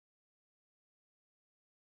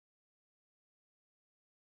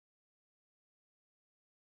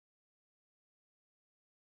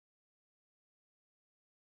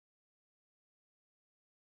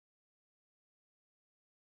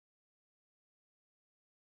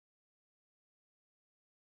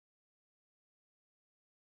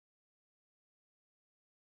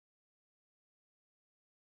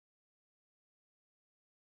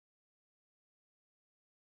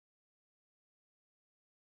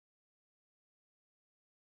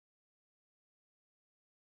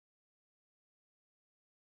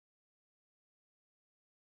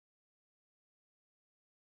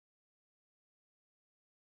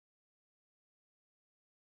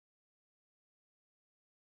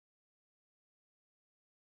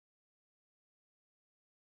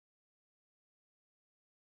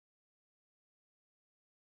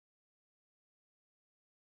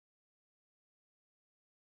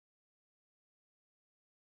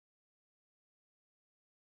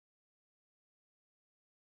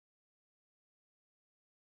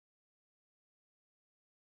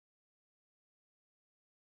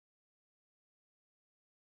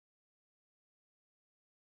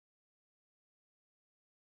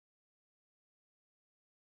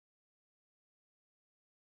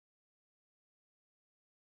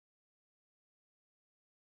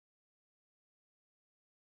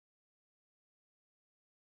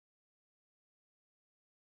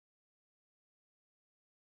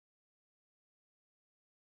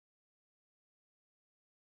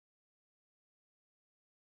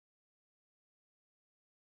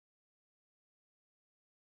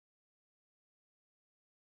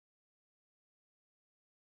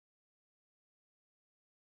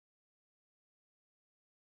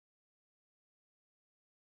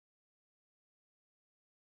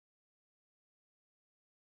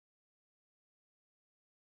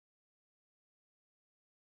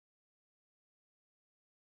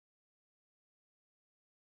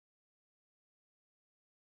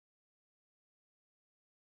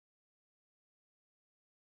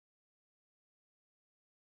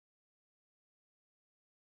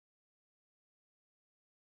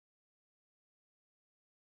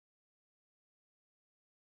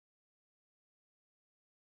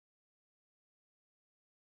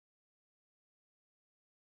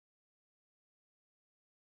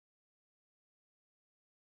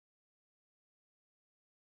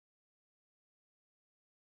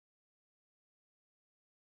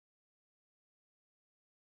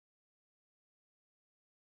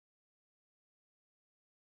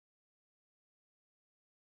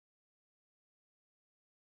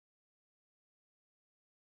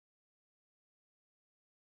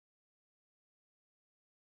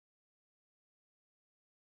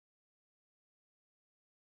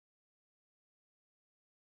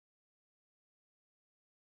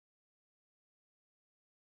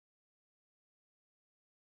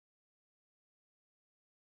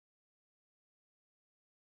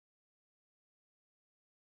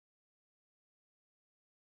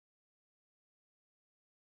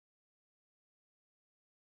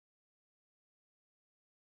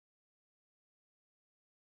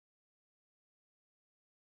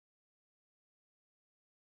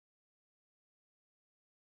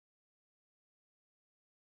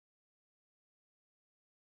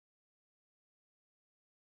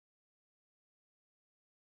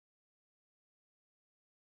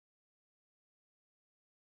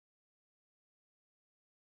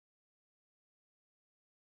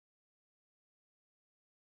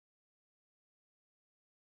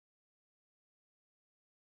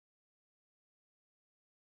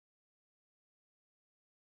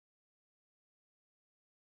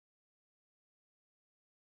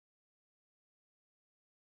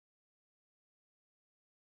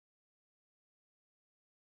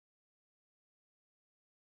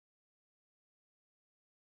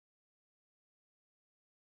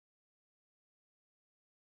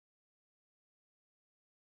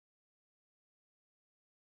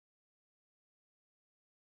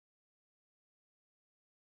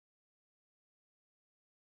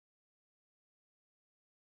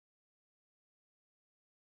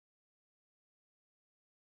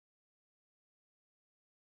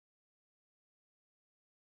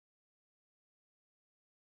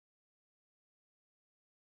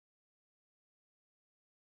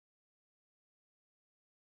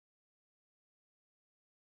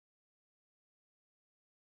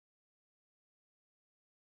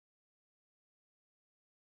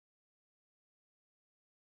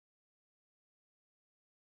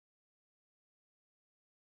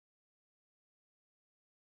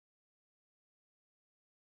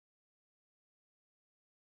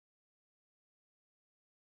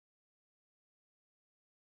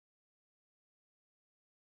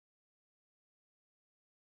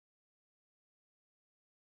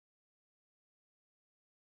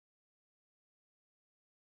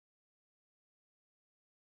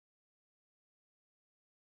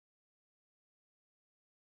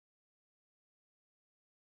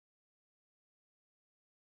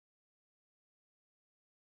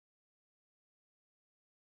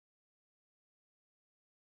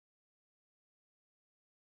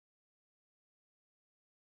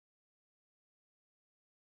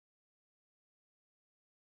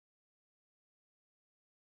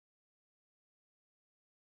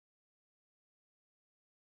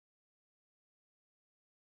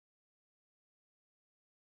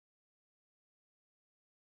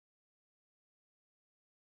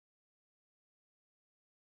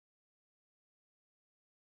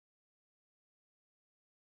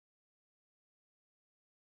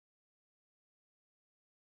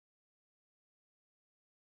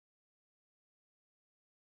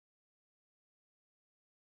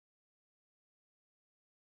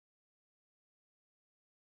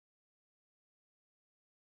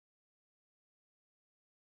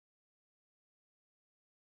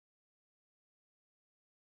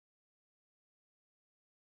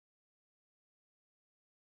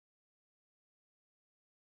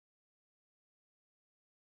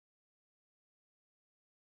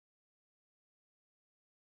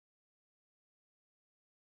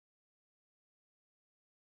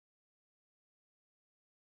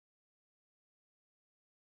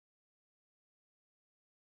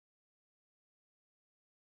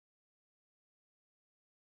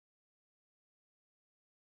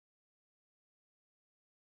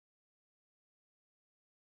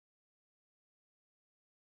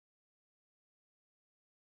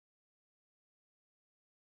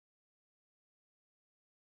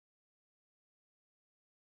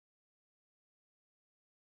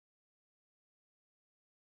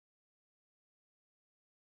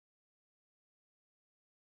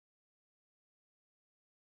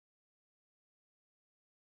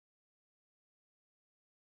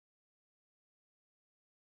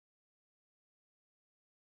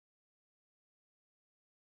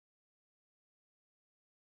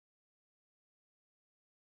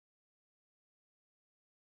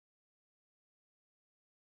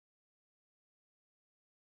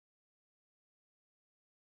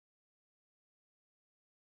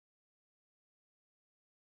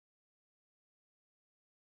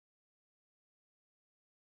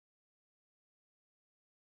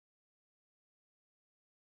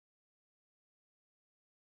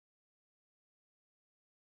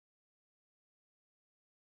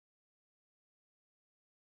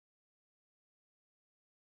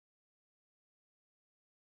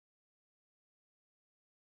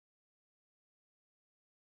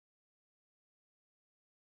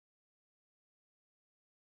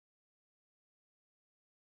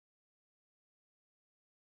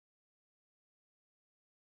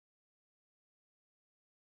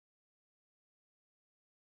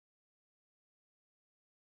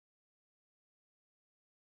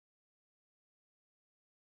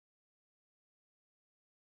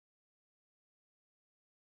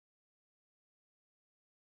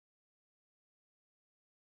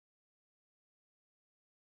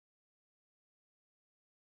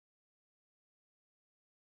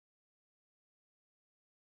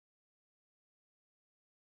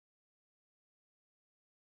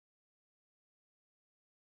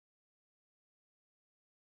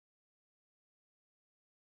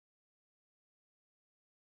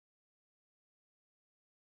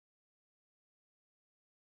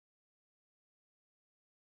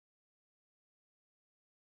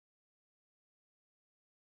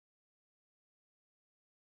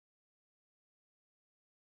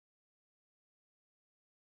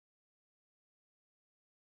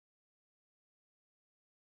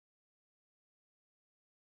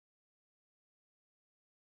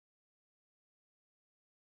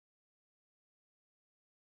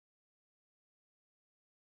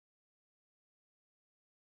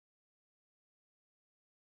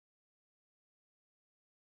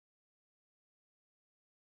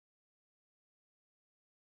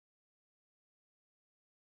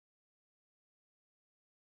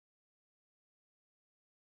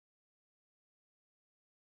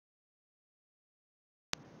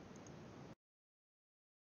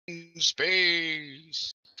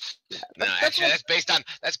space. No, actually,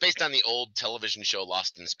 that's based on the old television show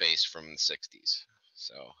Lost in Space from the '60s.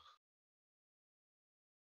 So,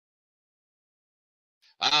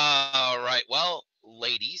 all right. Well,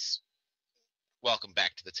 ladies, welcome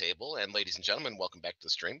back to the table, and ladies and gentlemen, welcome back to the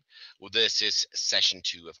stream. Well, this is session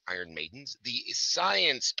 2 of Iron Maidens, the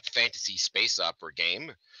science fantasy space opera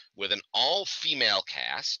game with an all-female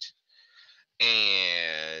cast,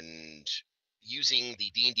 and using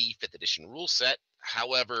the D&D 5th edition rule set,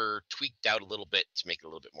 however, tweaked out a little bit to make it a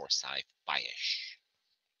little bit more sci-fi-ish.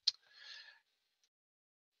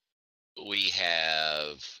 We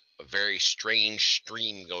have a very strange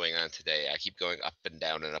stream going on today. I keep going up and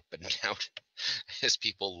down as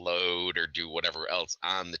people load or do whatever else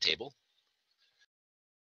on the table.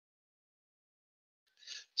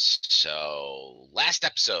 So last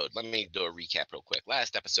episode, let me do a recap real quick.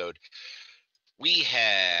 Last episode, we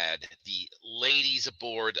had the ladies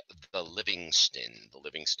aboard the Livingston. The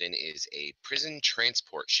Livingston is a prison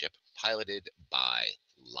transport ship piloted by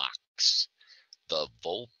Lox, the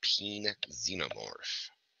Vulpine xenomorph.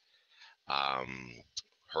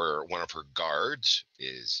 One of her guards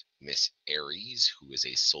is Miss Ares, who is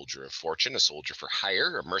a soldier of fortune, a soldier for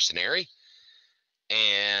hire, a mercenary,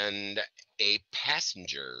 and a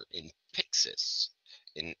passenger in Pixis,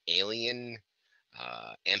 an alien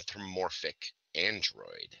anthropomorphic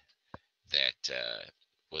android that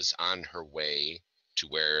was on her way to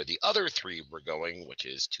where the other three were going, which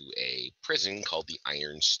is to a prison called the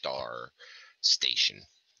Iron Star Station,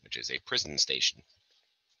 which is a prison station.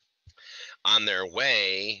 On their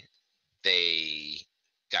way, they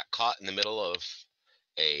got caught in the middle of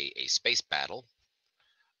a space battle.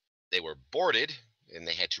 They were boarded, and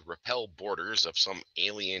they had to repel borders of some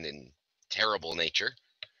alien and terrible nature.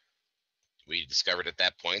 We discovered at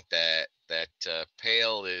that point that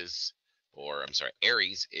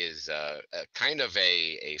Ares is kind of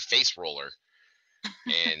a face roller,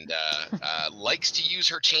 and likes to use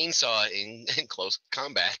her chainsaw in close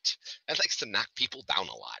combat, and likes to knock people down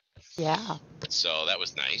a lot. Yeah. So that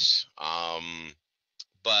was nice.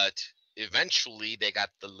 But eventually they got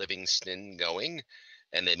the Livingston going,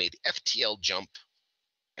 and they made the FTL jump,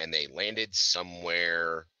 and they landed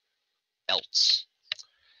somewhere else.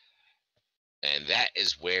 And that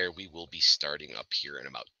is where we will be starting up here in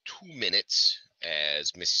about 2 minutes,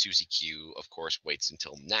 as Miss Susie Q, of course, waits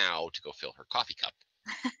until now to go fill her coffee cup.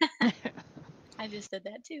 I just did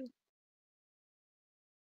that too.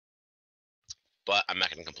 But I'm not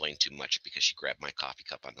going to complain too much because she grabbed my coffee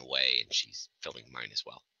cup on the way, and she's filling mine as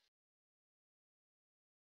well.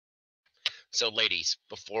 So, ladies,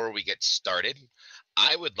 before we get started,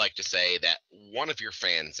 I would like to say that one of your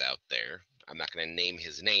fans out there, I'm not going to name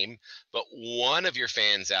his name, but one of your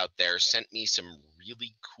fans out there sent me some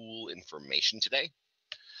really cool information today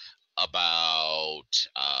about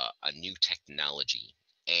a new technology.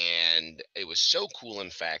 And it was so cool, in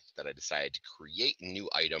fact, that I decided to create a new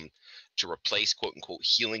item to replace quote-unquote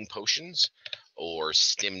healing potions or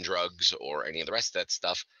stim drugs or any of the rest of that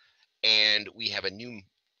stuff. And we have a new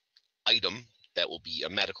item that will be a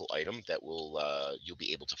medical item that will you'll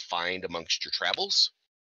be able to find amongst your travels.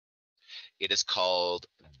 It is called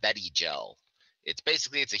Veti Gel.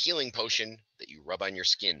 It's a healing potion that you rub on your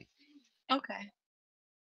skin. Okay.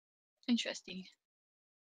 Interesting.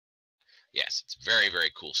 Yes, it's very, very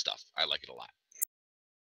cool stuff. I like it a lot.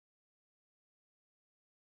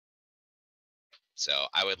 So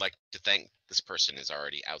I would like to thank this person is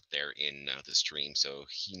already out there in the stream, so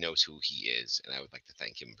he knows who he is, and I would like to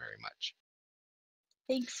thank him very much.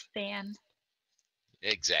 Thanks, fan.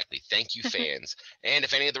 Exactly. Thank you, fans. And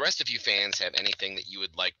if any of the rest of you fans have anything that you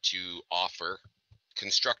would like to offer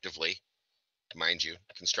constructively, mind you,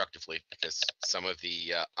 constructively, because some of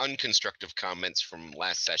the unconstructive comments from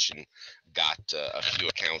last session got a few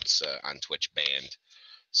accounts on Twitch banned.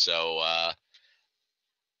 So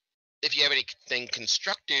if you have anything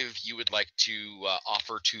constructive you would like to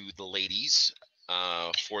offer to the ladies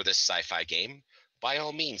for this sci-fi game, by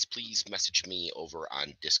all means, please message me over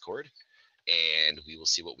on Discord, and we will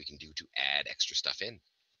see what we can do to add extra stuff in.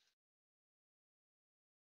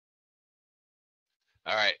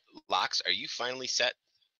 All right, Lox, are you finally set?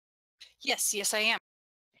 Yes, I am.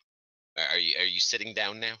 Are you sitting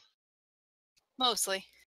down now? Mostly.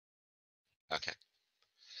 Okay.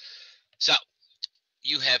 So,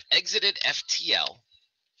 you have exited FTL,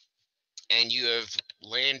 and you have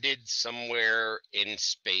landed somewhere in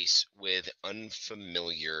space with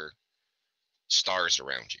unfamiliar stars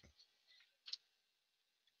around you.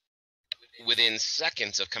 Within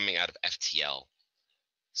seconds of coming out of FTL,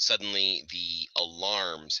 suddenly the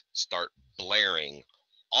alarms start blaring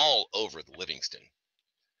all over the Livingston.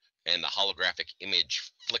 and the holographic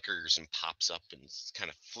image flickers and pops up and it's kind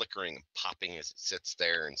of flickering and popping as it sits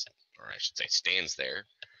there, and, or I should say stands there,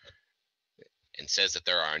 and says that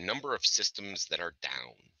there are a number of systems that are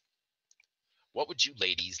down. What would you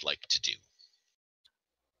ladies like to do?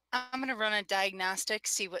 I'm going to run a diagnostic,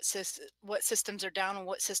 see what systems are down and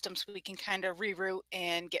what systems we can kind of reroute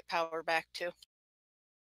and get power back to.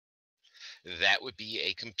 That would be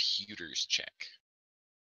a computers check.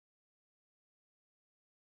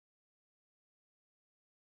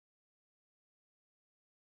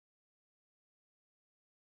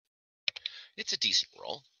 It's a decent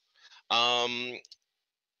roll.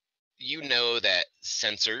 You know that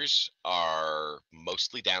sensors are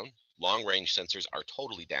mostly down. Long range sensors are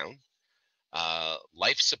totally down.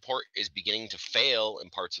 Life support is beginning to fail in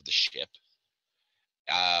parts of the ship.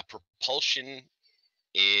 Propulsion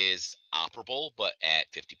is operable, but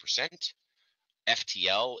at 50%.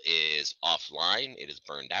 FTL is offline, it is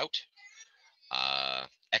burned out.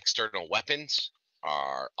 External weapons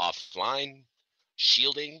are offline,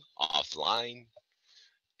 shielding offline,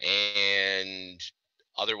 and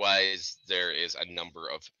otherwise there is a number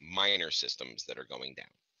of minor systems that are going down.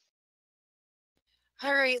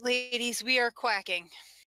 All right, ladies, we are quacking.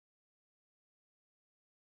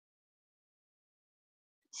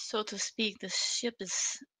 So to speak, the ship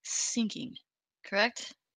is sinking,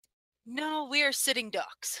 correct? No, we are sitting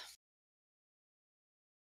ducks.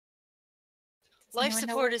 Life anyone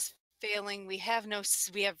know support what- is failing. We have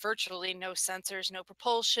virtually no sensors, no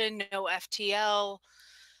propulsion, no FTL.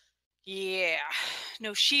 Yeah,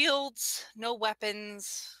 no shields, no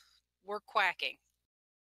weapons. We're quacking.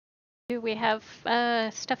 Do we have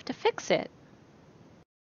stuff to fix it?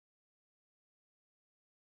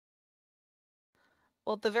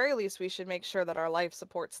 Well, at the very least, we should make sure that our life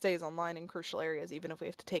support stays online in crucial areas, even if we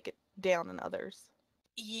have to take it down in others.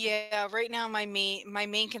 Yeah, right now my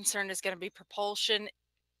main concern is going to be propulsion,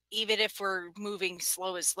 even if we're moving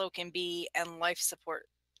slow as slow can be, and life support,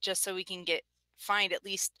 just so we can find at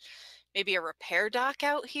least maybe a repair dock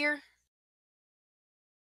out here.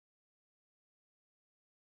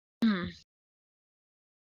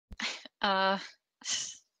 Uh,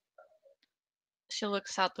 she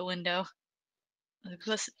looks out the window.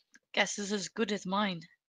 Guess is as good as mine.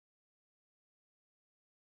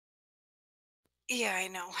 Yeah, I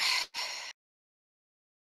know.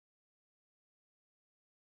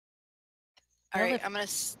 All Well, right, if- I'm going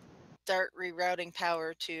to start rerouting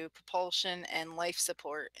power to propulsion and life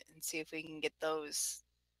support and see if we can get those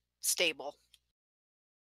stable.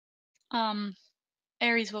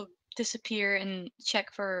 Ares will disappear and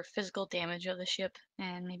check for physical damage of the ship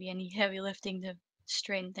and maybe any heavy lifting to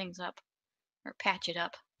straighten things up or patch it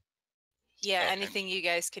up. Yeah, Okay. anything you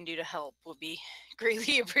guys can do to help would be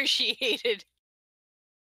greatly appreciated.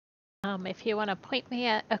 If you want to point me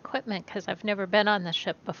at equipment, because I've never been on the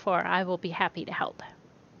ship before, I will be happy to help.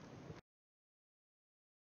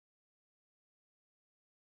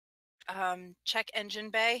 Check engine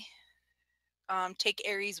bay. Take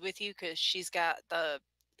Aries with you because she's got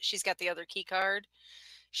the other key card.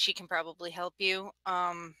 She can probably help you.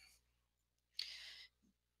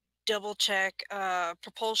 Double check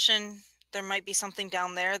propulsion. There might be something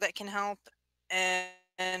down there that can help,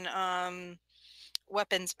 and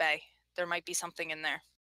weapons bay. There might be something in there.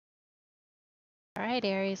 All right,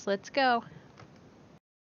 Aries, let's go.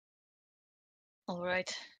 All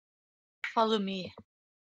right. Follow me.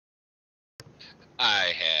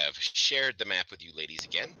 I have shared the map with you ladies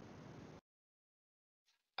again.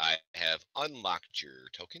 I have unlocked your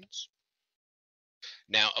tokens.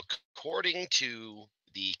 Now, according to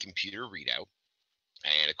the computer readout,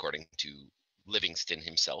 and according to Livingston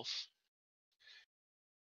himself,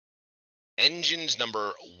 engines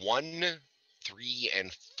number 1, 3,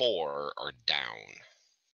 and 4 are down.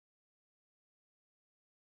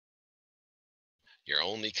 You're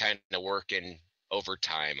only kind of working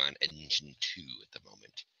overtime on engine 2 at the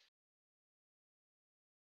moment.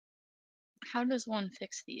 How does one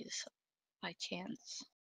fix these by chance?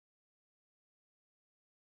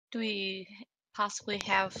 Do we possibly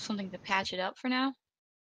have something to patch it up for now?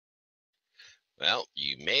 Well,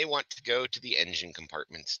 you may want to go to the engine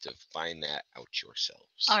compartments to find that out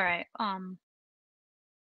yourselves. All right.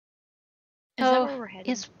 Is that So, where we're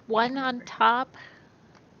heading? is one on remember. top?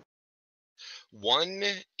 1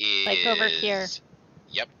 is Like over here.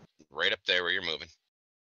 Yep, right up there where you're moving.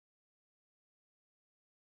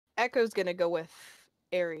 Echo's gonna go with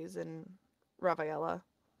Ares and Rafaela,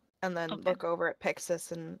 and then Okay. look over at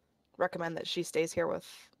Pixis and recommend that she stays here with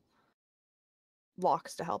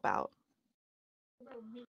Locks to help out.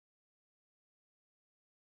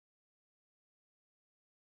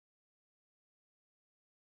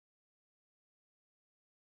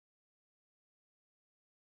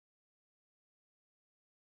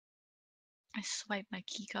 I swipe my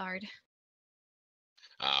key card.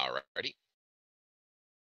 Alrighty.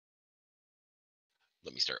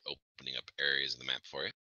 Let me start opening up areas of the map for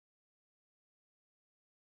you.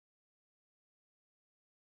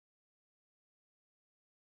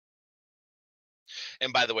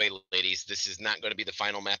 And by the way, ladies, this is not going to be the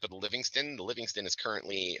final map of the Livingston. The Livingston is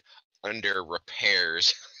currently under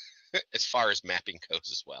repairs as far as mapping goes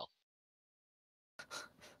as well.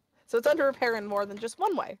 So it's under repair in more than just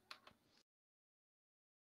one way.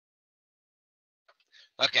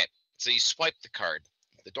 Okay, so you swipe the card,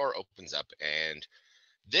 the door opens up, and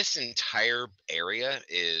this entire area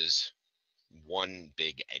is one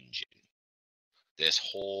big engine. This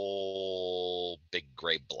whole big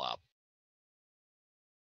gray blob.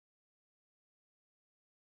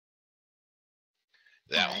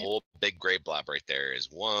 That Alright. whole big gray blob right there is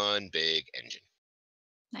one big engine.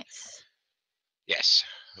 Nice. Yes,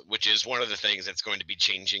 which is one of the things that's going to be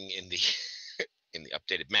changing in the in the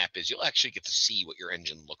updated map is you'll actually get to see what your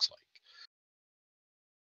engine looks like.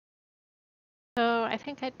 So I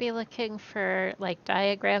think I'd be looking for like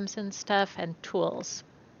diagrams and stuff and tools.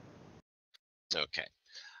 Okay.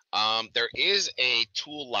 There is a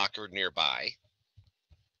tool locker nearby.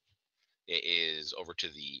 It is over to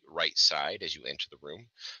the right side as you enter the room.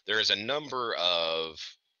 There is a number of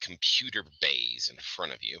computer bays in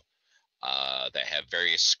front of you that have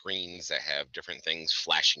various screens that have different things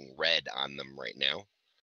flashing red on them right now.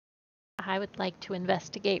 I would like to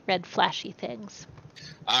investigate red flashy things.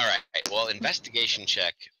 All right. Well, investigation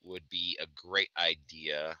check would be a great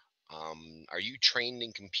idea. Are you trained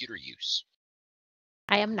in computer use?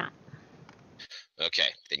 I am not. Okay,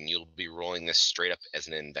 then you'll be rolling this straight up as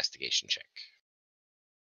an investigation check.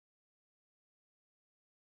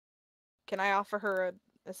 Can I offer her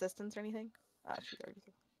assistance or anything? She's already.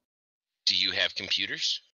 Do you have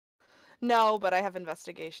computers? No, but I have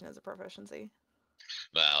investigation as a proficiency.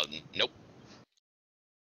 Well, nope.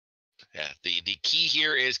 Yeah, the key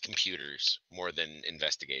here is computers more than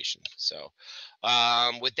investigation. So,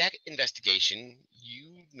 with that investigation,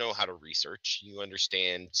 you know how to research. You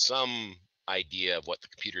understand some idea of what the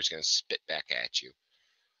computer is going to spit back at you.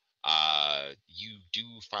 You do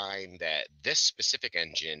find that this specific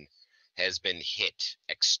engine has been hit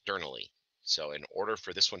externally. So, in order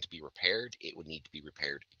for this one to be repaired, it would need to be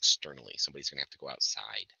repaired externally. Somebody's going to have to go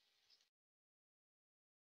outside.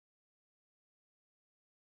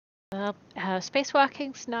 Well,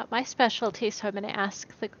 spacewalking's not my specialty, so I'm going to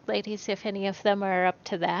ask the ladies if any of them are up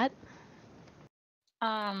to that.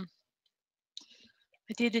 I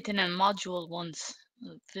did it in a module once,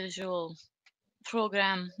 a visual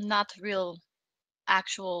program, not real,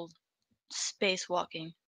 actual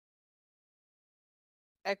spacewalking.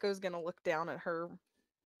 Echo's gonna look down at her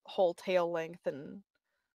whole tail length and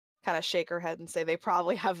kind of shake her head and say they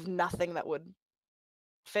probably have nothing that would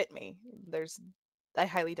fit me. I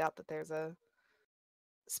highly doubt that there's a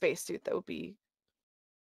spacesuit that would be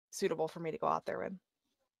suitable for me to go out there in.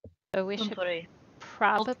 So we Don't should worry.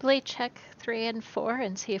 probably check 3 and 4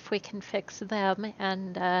 and see if we can fix them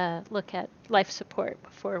and look at life support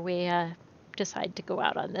before we decide to go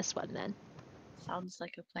out on this one then. Sounds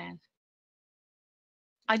like a plan.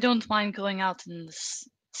 I don't mind going out in this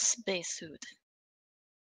spacesuit.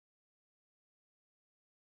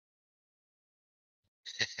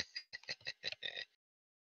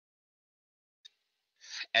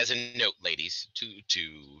 As a note, ladies, to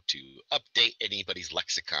update anybody's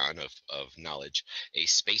lexicon of knowledge, a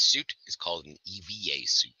spacesuit is called an EVA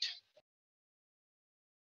suit.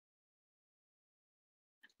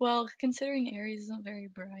 Well, considering Aries isn't very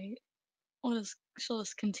bright, she'll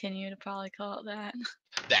just continue to probably call it that.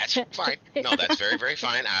 That's fine. No, that's very, very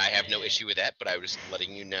fine. I have no issue with that, but I was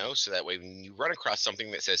letting you know so that way when you run across something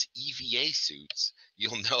that says EVA suits,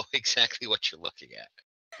 you'll know exactly what you're looking at.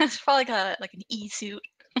 It's probably like an E suit.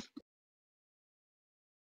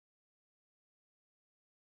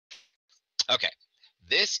 Okay.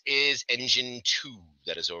 This is engine 2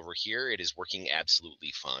 that is over here. It is working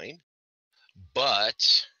absolutely fine.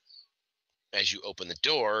 But as you open the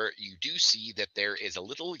door, you do see that there is a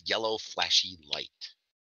little yellow flashy light.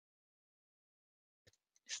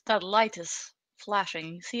 That light is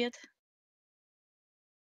flashing. You see it?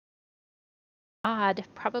 Odd.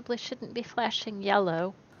 Probably shouldn't be flashing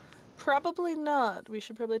yellow. Probably not. We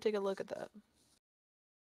should probably take a look at that.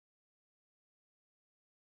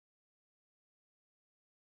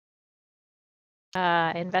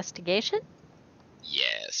 Investigation?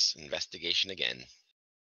 Yes, investigation again.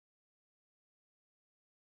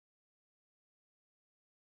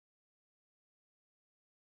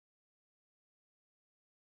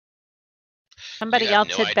 Somebody You have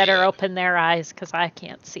else no had better idea. open their eyes because I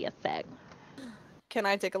can't see a thing. Can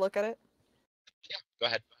I take a look at it? Yeah, go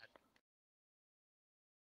ahead.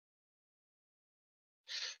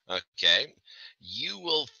 Okay. You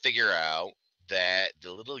will figure out that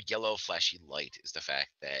the little yellow flashy light is the fact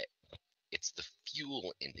that it's the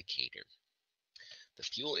fuel indicator. The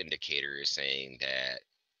fuel indicator is saying that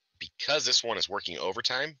because this one is working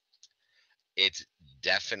overtime, it's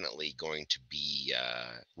definitely going to be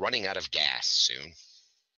running out of gas soon.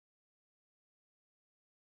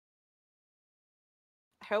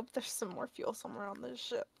 I hope there's some more fuel somewhere on this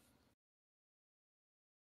ship.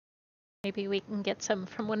 Maybe we can get some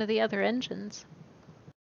from one of the other engines.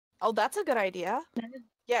 Oh, that's a good idea.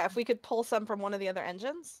 Yeah, if we could pull some from one of the other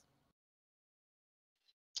engines.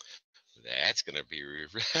 That's going to be...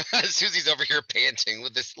 Susie's over here panting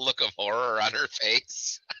with this look of horror on her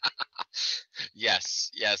face.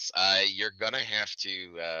 Yes. You're going to have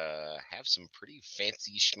some pretty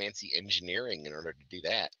fancy schmancy engineering in order to do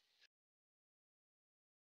that.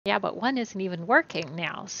 Yeah, but one isn't even working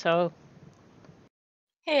now, so...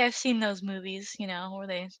 Hey, I've seen those movies, where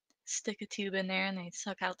they stick a tube in there and they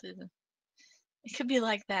suck out the... It could be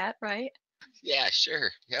like that, right? Yeah,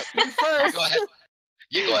 sure. Yep. First. Go ahead.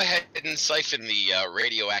 You go ahead and siphon the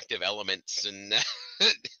radioactive elements and...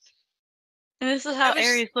 And this is how was-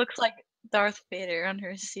 Ares looks like Darth Vader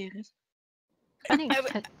under his suit. Funny,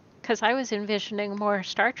 because I was envisioning more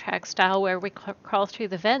Star Trek style where we crawl through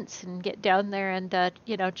the vents and get down there and,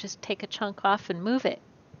 just take a chunk off and move it.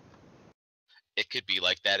 It could be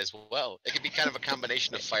like that as well. It could be kind of a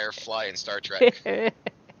combination of Firefly and Star Trek.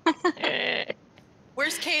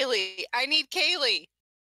 Where's Kaylee? I need Kaylee.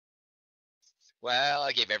 Well,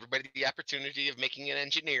 I gave everybody the opportunity of making an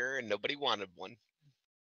engineer, and nobody wanted one.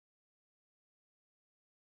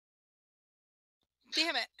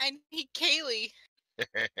 Damn it! I need Kaylee.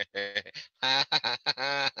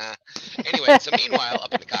 Anyway, so meanwhile,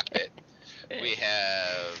 up in the cockpit, we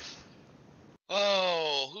have...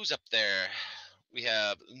 Oh, who's up there? We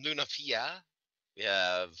have Lunafia, we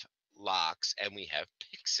have Lox, and we have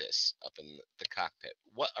Pixis up in the cockpit.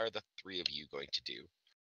 What are the three of you going to do?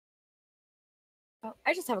 Oh,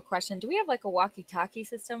 I just have a question. Do we have like a walkie-talkie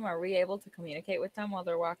system? Are we able to communicate with them while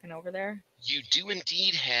they're walking over there? You do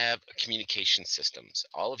indeed have communication systems.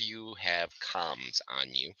 All of you have comms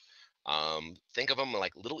on you. Think of them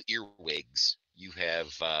like little earwigs. You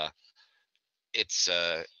have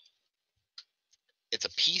it's a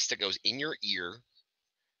piece that goes in your ear,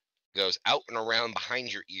 goes out and around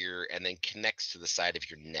behind your ear, and then connects to the side of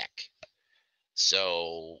your neck.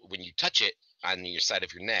 So when you touch it on your side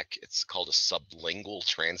of your neck, it's called a sublingual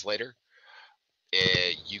translator.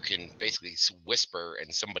 You can basically whisper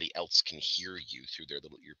and somebody else can hear you through their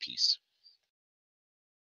little earpiece.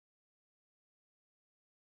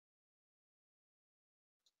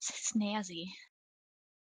 Snazzy.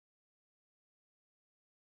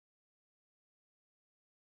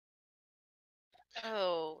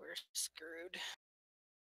 Oh, we're screwed.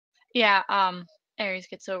 Yeah, Ares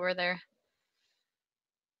gets over there.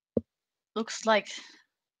 Looks like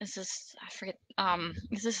is this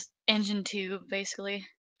engine 2 basically?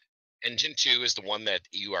 Engine 2 is the one that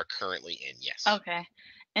you are currently in, yes. Okay.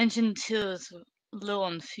 Engine 2 is low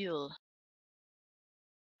on fuel.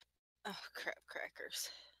 Oh, crap crackers.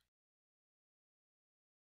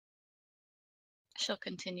 She'll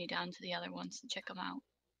continue down to the other ones and check them out.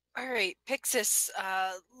 All right, Pixis,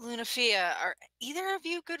 Lunafia, are either of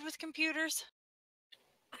you good with computers?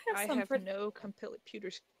 I some have pretty, no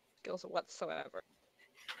computer skills whatsoever.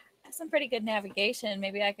 I have some pretty good navigation.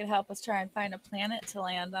 Maybe I could help us try and find a planet to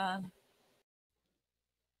land on.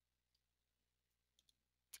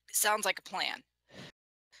 Sounds like a plan.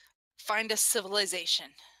 Find a civilization.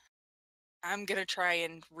 I'm gonna try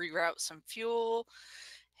and reroute some fuel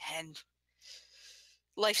and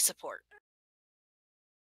life support.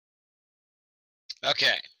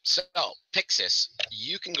 Okay, so Pixis,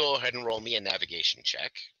 you can go ahead and roll me a navigation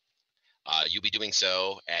check. You'll be doing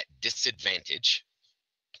so at disadvantage.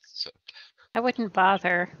 So, I wouldn't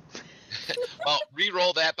bother. well,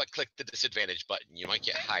 re-roll that, but click the disadvantage button. You might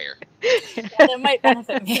get higher. Yeah, that might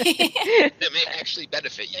benefit me. It may actually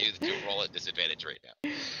benefit you to roll at disadvantage right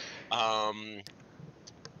now.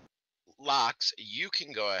 Lox, you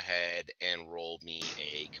can go ahead and roll me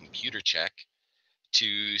a computer check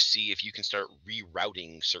to see if you can start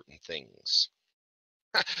rerouting certain things.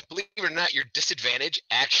 Believe it or not, your disadvantage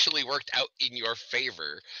actually worked out in your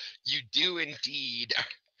favor. You do indeed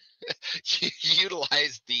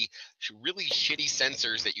utilize the really shitty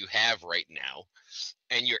sensors that you have right now,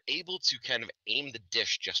 and you're able to kind of aim the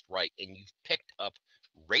dish just right, and you've picked up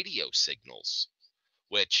radio signals,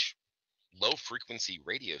 which low frequency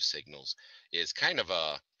radio signals is kind of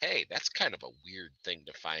a, hey, that's kind of a weird thing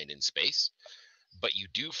to find in space. But you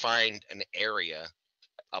do find an area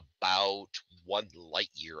about 1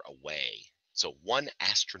 light-year away. So 1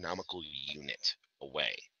 astronomical unit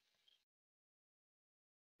away.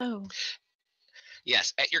 Oh.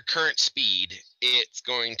 Yes, at your current speed, it's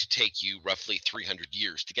going to take you roughly 300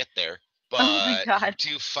 years to get there. But Oh my God.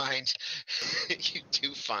 you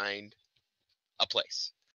do find a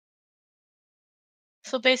place.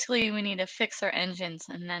 So basically, we need to fix our engines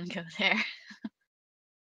and then go there.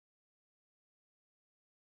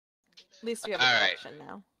 At least we have a All right. direction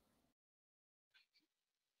now.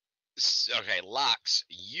 Okay, Lox,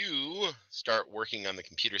 you start working on the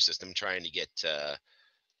computer system trying to get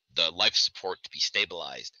the life support to be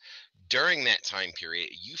stabilized. During that time period,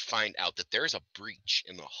 you find out that there's a breach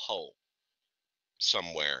in the hull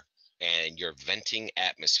somewhere, and you're venting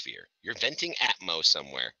atmosphere. You're venting atmo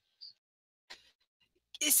somewhere.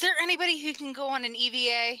 Is there anybody who can go on an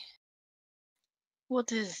EVA?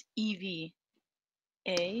 What is EVA?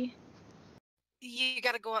 You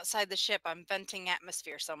got to go outside the ship. I'm venting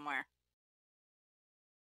atmosphere somewhere.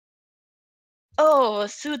 Oh, a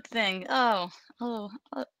suit thing.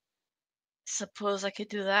 Suppose I could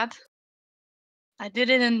do that. I did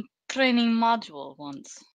it in training module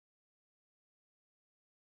once.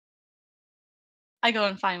 I go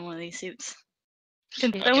and find one of these suits. Can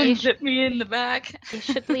Okay. someone zip me in the back? You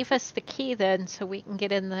should leave us the key then, so we can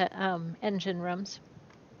get in the engine rooms.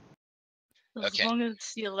 As Okay. long as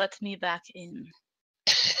you let me back in.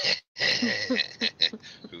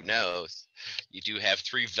 Who knows? You do have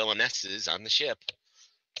 3 villainesses on the ship.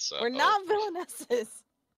 So We're not villainesses.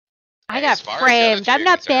 I as got far as the other framed. 3 I'm are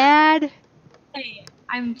not concerned. bad. Hey,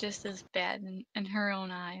 I'm just as bad in her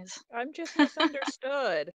own eyes. I'm just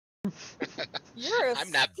misunderstood. You're a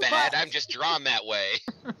I'm not bad. slut. I'm just drawn that way.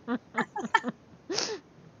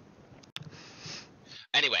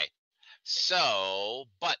 Anyway, so,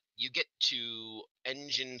 but you get to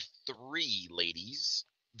engine 3, ladies.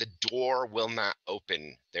 The door will not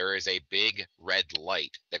open. There is a big red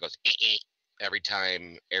light that goes every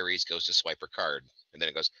time Ares goes to swipe her card, and then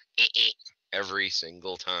it goes every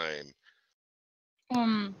single time.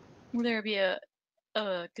 Will there be a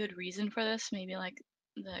good reason for this? Maybe like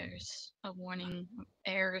there's a warning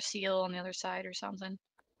air seal on the other side or something.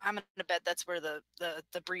 I'm gonna bet that's where the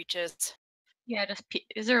breach is. Yeah, just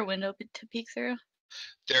is there a window to peek through?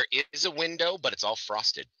 There is a window, but it's all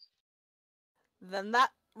frosted. Then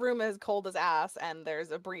that room is cold as ass, and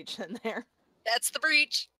there's a breach in there. That's the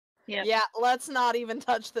breach. Yeah. Yeah, let's not even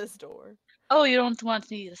touch this door. Oh, you don't want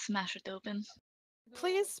me to smash it open?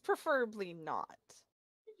 Please, preferably not.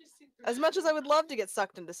 As much as I would love to get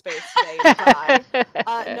sucked into space today and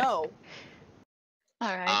die, no.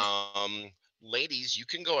 All right. Ladies, you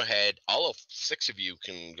can go ahead. All of 6 of you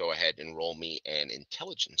can go ahead and roll me an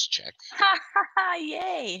intelligence check. Ha ha ha!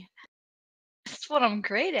 Yay! That's what I'm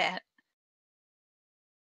great at.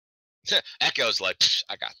 Echo's like,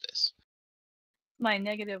 I got this. My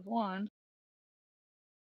 -1.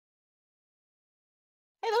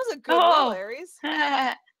 Hey, that was a good roll, Ares.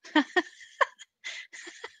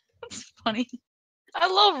 That's funny. I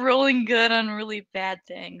love rolling good on really bad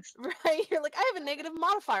things. Right? You're like, I have a negative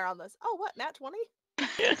modifier on this. Oh, what? Nat 20?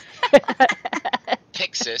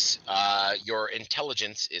 Pixis, your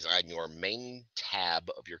intelligence is on your main tab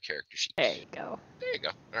of your character sheet. There you go. There you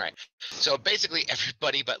go. All right. So basically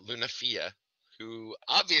everybody but Lunafia, who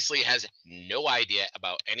obviously has no idea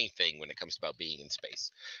about anything when it comes about being in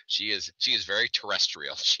space. She is very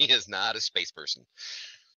terrestrial. She is not a space person.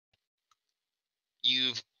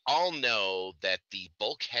 You've all know that the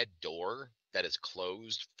bulkhead door that is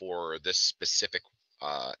closed for this specific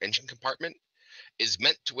engine compartment is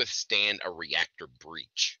meant to withstand a reactor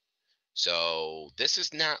breach. So this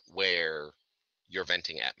is not where you're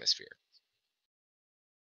venting atmosphere.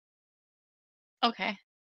 Okay.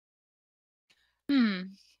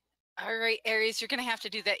 All right, Ares, you're gonna have to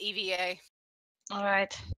do that EVA. All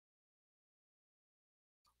right.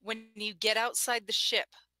 When you get outside the ship,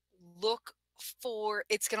 look for,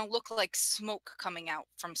 it's gonna look like smoke coming out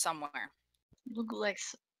from somewhere. Look like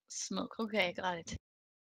smoke. Okay, got it.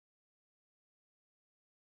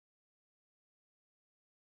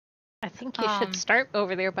 I think you should start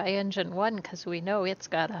over there by engine 1 because we know it's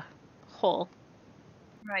got a hole.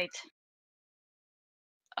 Right.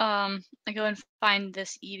 I go and find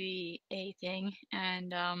this EVA thing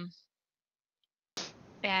and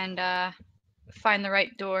find the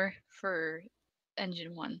right door for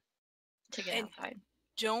engine 1 to get outside.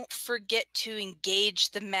 Don't forget to engage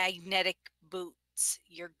the magnetic boots.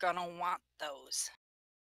 You're gonna want those.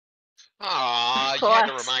 Aw, you had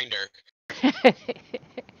to remind her.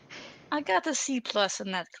 I got a C+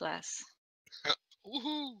 in that class.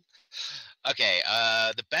 Woohoo! Okay,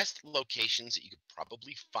 the best locations that you could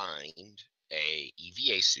probably find a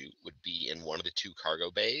EVA suit would be in one of the two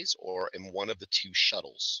cargo bays or in one of the two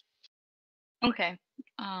shuttles. Okay.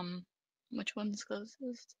 Which one's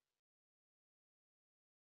closest?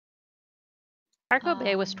 Cargo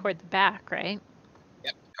bay was toward the back, right?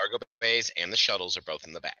 Yep, cargo bays and the shuttles are both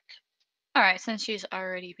in the back. All right, since she's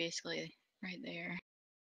already basically right there.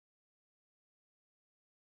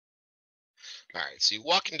 All right, so you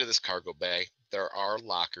walk into this cargo bay. There are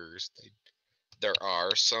lockers. There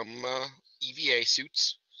are some EVA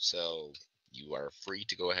suits, so you are free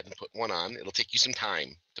to go ahead and put one on. It'll take you some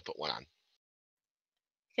time to put one on.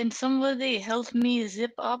 Can somebody help me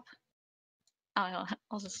zip up? I'll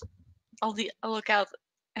look out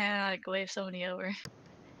and like wave somebody over.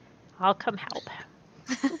 I'll come help.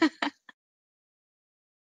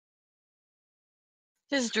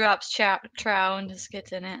 Just drops trow and just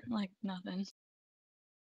gets in it like nothing.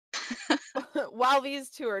 While these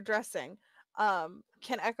two are dressing,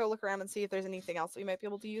 can Echo look around and see if there's anything else we might be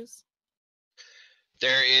able to use?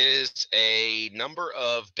 There is a number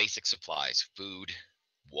of basic supplies: food,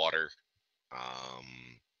 water.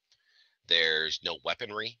 There's no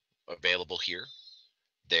weaponry available here.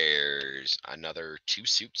 There's another 2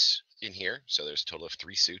 suits in here, so there's a total of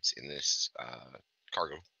 3 suits in this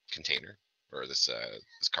cargo container, or this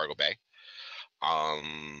cargo bay.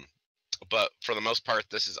 But for the most part,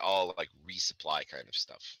 this is all like resupply kind of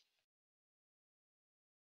stuff.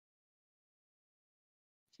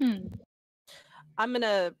 I'm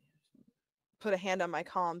gonna put a hand on my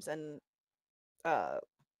comms and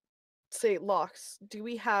say, Lox, do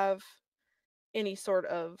we have any sort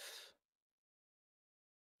of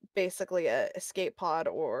basically a escape pod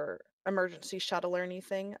or emergency shuttle or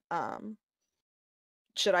anything?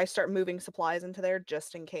 Should I start moving supplies into there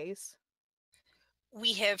just in case?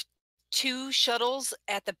 We have 2 shuttles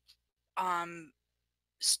at the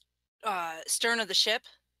stern of the ship.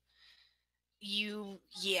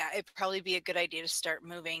 It'd probably be a good idea to start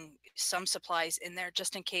moving some supplies in there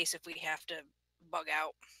just in case if we have to bug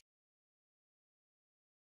out.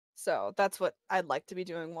 So that's what I'd like to be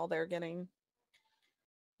doing while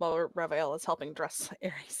Rafael is helping dress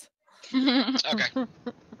Ares. Okay.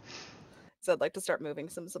 So I'd like to start moving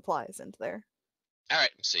some supplies into there. All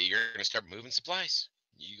right, so you're going to start moving supplies.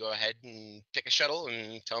 You go ahead and pick a shuttle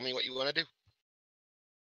and tell me what you want to do.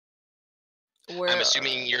 I'm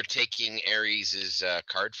assuming you're taking Ares'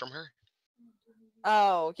 card from her?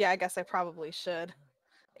 Oh, yeah, I guess I probably should.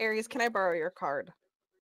 Ares, can I borrow your card?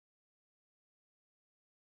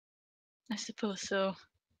 I suppose so.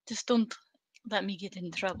 Just don't let me get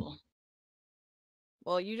in trouble.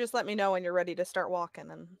 Well, you just let me know when you're ready to start walking,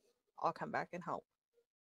 and I'll come back and help.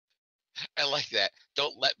 I like that.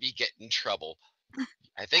 Don't let me get in trouble.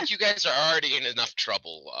 I think you guys are already in enough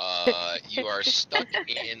trouble. You are stuck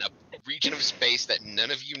in a region of space that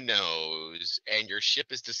none of you knows, and your ship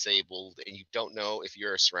is disabled, and you don't know if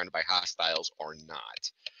you're surrounded by hostiles or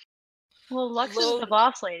not. Well, Lux is the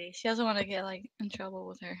boss lady. She doesn't want to get like in trouble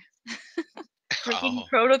with her. Freaking Oh.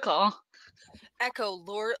 protocol. Echo,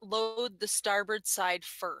 load the starboard side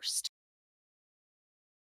first.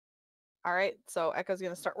 All right, so Echo's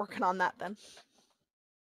going to start working on that then.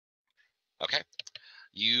 Okay.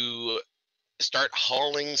 You start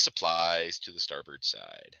hauling supplies to the starboard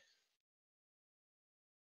side.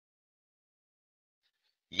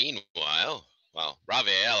 Meanwhile, well,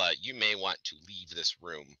 Rafaela, you may want to leave this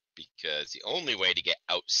room because the only way to get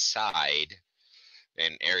outside,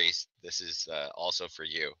 and Ares, this is also for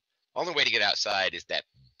you, only way to get outside is that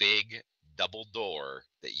big double door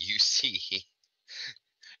that you see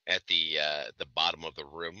at the bottom of the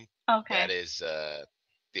room. Okay. That is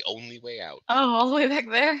the only way out. Oh, all the way back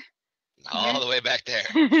there? All the way back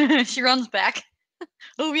there. She runs back.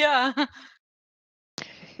 Oh, yeah.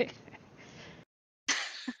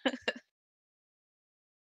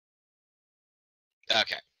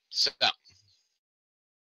 Okay, so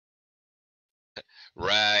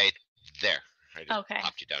right there. I just Okay.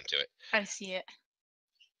 popped you down to it. I see it.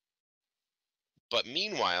 But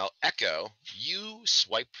meanwhile, Echo, you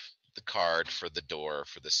swipe the card for the door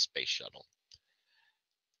for the space shuttle.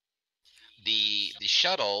 The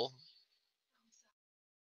shuttle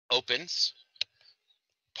opens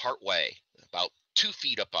part way, about 2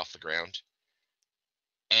 feet up off the ground,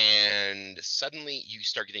 and suddenly you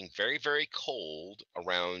start getting very, very cold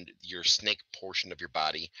around your snake portion of your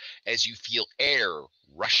body as you feel air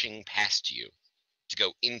rushing past you to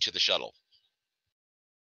go into the shuttle.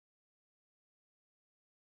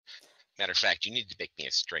 Matter of fact, you need to make me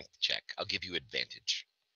a strength check. I'll give you advantage.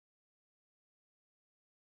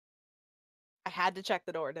 had to check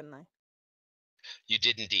the door, didn't I? You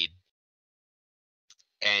did indeed.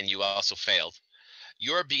 And you also failed.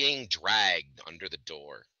 You're being dragged under the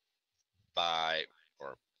door by,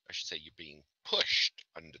 or I should say, you're being pushed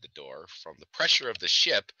under the door from the pressure of the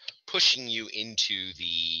ship, pushing you into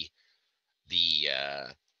the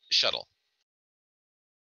shuttle.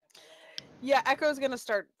 Yeah, Echo's gonna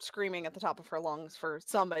start screaming at the top of her lungs for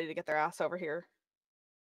somebody to get their ass over here.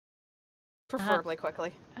 Preferably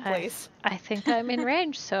quickly, please. I think I'm in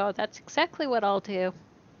range, so that's exactly what I'll do.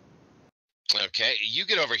 Okay, you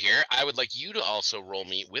get over here. I would like you to also roll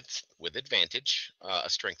me with advantage a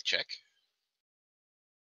strength check.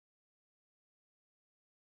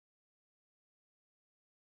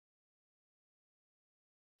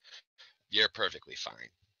 You're perfectly fine.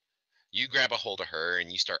 You grab a hold of her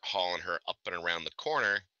and you start hauling her up and around the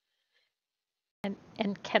corner.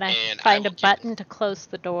 And can I And find a button to close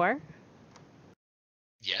the door?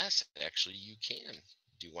 Yes, actually you can.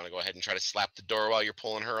 Do you want to go ahead and try to slap the door while you're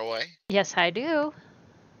pulling her away? Yes, I do.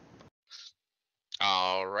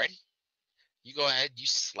 Alrighty. You go ahead, you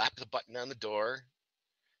slap the button on the door.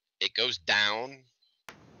 It goes down,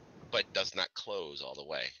 but does not close all the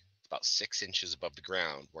way. It's about 6 inches above the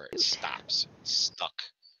ground where it stops. It's stuck.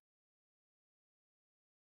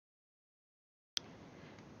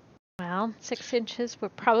 Well, 6 inches, we're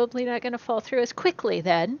probably not going to fall through as quickly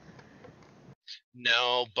then.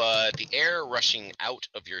 No, but the air rushing out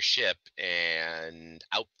of your ship and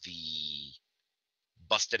out the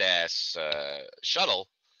busted ass shuttle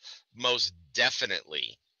most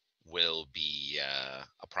definitely will be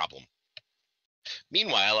a problem.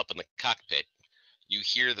 Meanwhile, up in the cockpit, you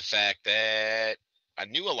hear the fact that a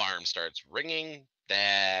new alarm starts ringing,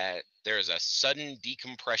 that there is a sudden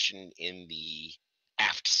decompression in the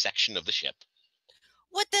aft section of the ship.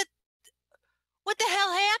 What the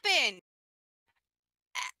hell happened?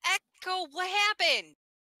 Echo, what happened?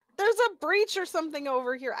 There's a breach or something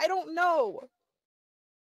over here. I don't know.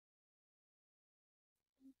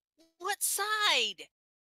 What side?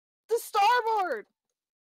 The starboard.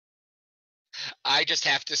 I just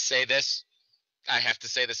have to say this. I have to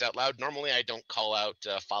say this out loud. Normally, I don't call out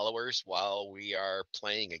followers while we are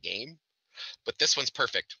playing a game, but this one's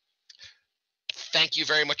perfect. Thank you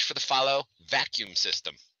very much for the follow. Vacuum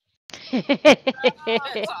system.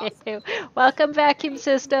 Awesome. Welcome, vacuum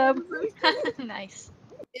system. Nice.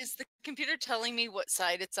 Is the computer telling me what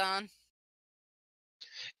side it's on?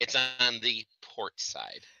 It's on the port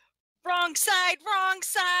side. Wrong side, wrong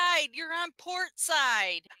side. You're on port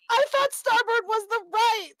side. I thought starboard was the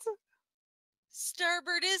right.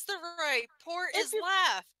 Starboard is the right. Port If is you-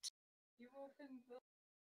 left.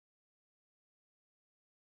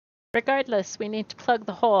 Regardless, we need to plug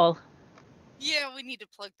the hole. Yeah, we need to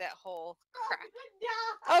plug that hole.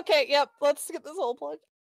 Crap. Okay, yep. Let's get this hole plugged.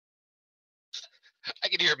 I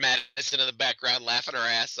can hear Madison in the background laughing her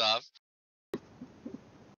ass off.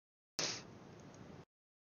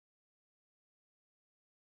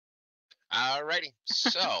 Alrighty,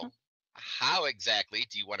 so how exactly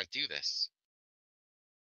do you want to do this?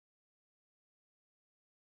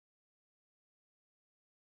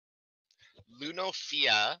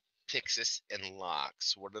 Lunofia, Pixis, and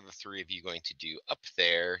Lox. What are the three of you going to do up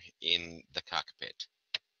there in the cockpit?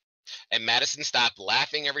 And Madison, stop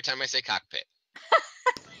laughing every time I say cockpit.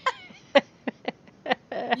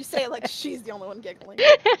 You say it like she's the only one giggling.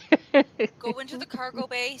 Go into the cargo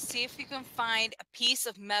bay, see if you can find a piece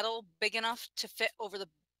of metal big enough to fit over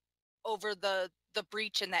the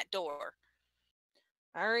breach in that door.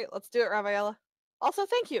 All right, let's do it, Rafaela. Also,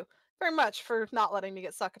 thank you very much for not letting me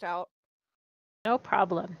get sucked out. No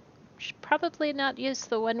problem. Should probably not use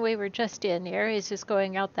the one we were just in. Ares is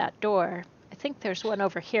going out that door. I think there's one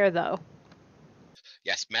over here, though.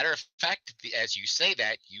 Yes, matter of fact, as you say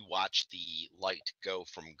that, you watch the light go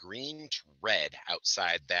from green to red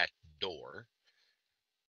outside that door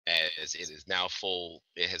as it is now full.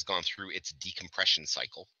 It has gone through its decompression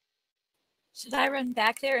cycle. Should I run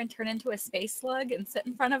back there and turn into a space slug and sit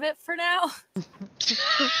in front of it for now?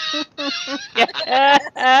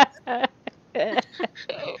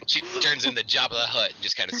 She turns into Jabba the Hutt and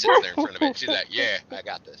just kind of sits there in front of it. She's like, yeah, I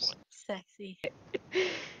got this. Sexy.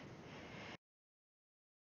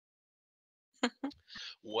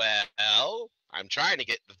 Well, I'm trying to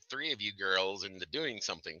get the three of you girls into doing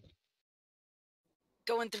something.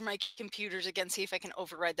 Going through my computers again, see if I can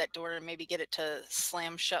override that door and maybe get it to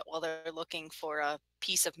slam shut while they're looking for a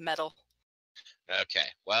piece of metal. Okay,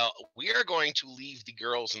 well, we are going to leave the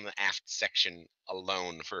girls in the aft section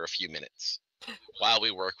alone for a few minutes while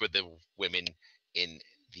we work with the women in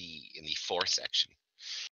the fore section.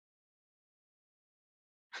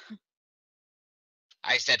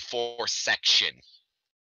 I said for section.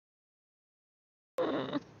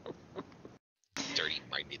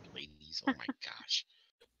 Dirty-minded ladies. Oh my gosh.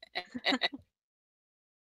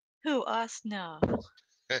 Who, us? No.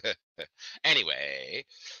 Anyway,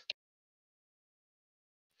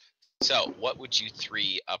 so what would you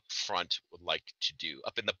three up front would like to do?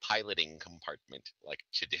 Up in the piloting compartment, like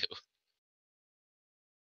to do?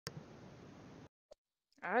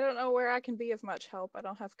 I don't know where I can be of much help. I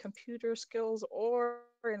don't have computer skills or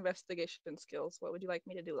investigation skills. What would you like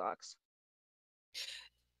me to do, Lox?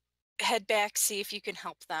 Head back, see if you can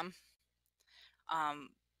help them.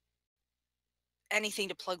 Anything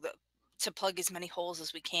to plug as many holes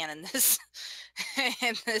as we can in this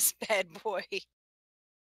in this bad boy.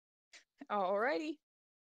 Alrighty.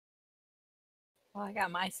 Well, I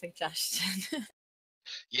got my suggestion.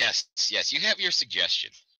 Yes, you have your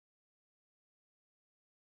suggestion.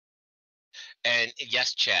 And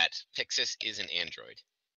yes, chat, Pixis is an android.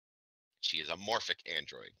 She is a morphic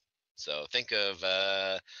android. So think of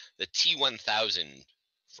the T-1000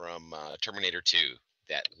 from Terminator 2,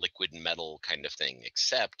 that liquid metal kind of thing,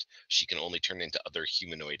 except she can only turn into other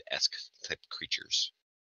humanoid-esque type creatures.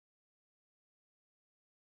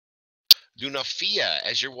 Lunafia,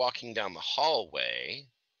 as you're walking down the hallway,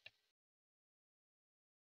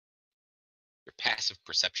 your passive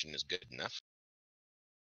perception is good enough.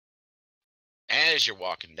 As you're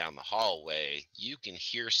walking down the hallway, you can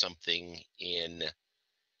hear something in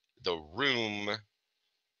the room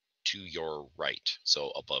to your right,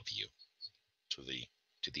 so above you, to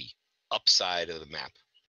the upside of the map.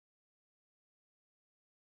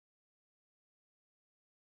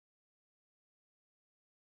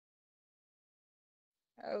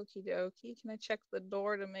 Okie dokie. Can I check the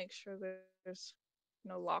door to make sure there's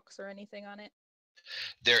no locks or anything on it?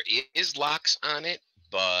 There is locks on it,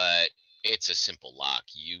 but it's a simple lock.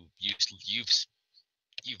 You've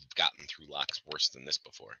gotten through locks worse than this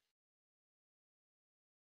before.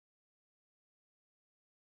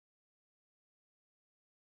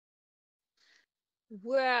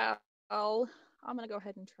 Well, I'm gonna go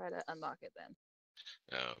ahead and try to unlock it then.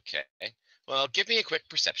 Okay. Well, give me a quick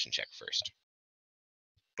perception check first,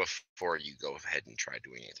 before you go ahead and try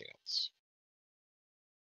doing anything else.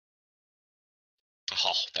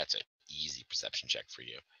 Oh, that's an easy perception check for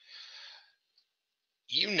you.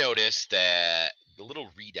 You notice that the little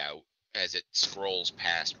readout, as it scrolls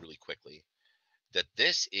past really quickly, that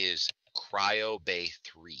this is Cryo Bay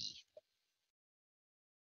 3.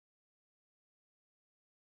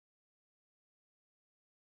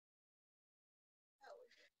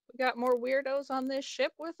 We got more weirdos on this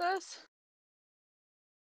ship with us?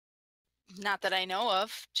 Not that I know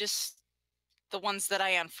of, just the ones that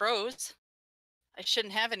I unfroze. I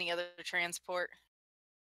shouldn't have any other transport.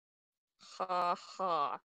 Ha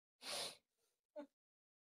ha.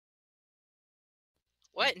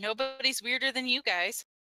 What? Nobody's weirder than you guys.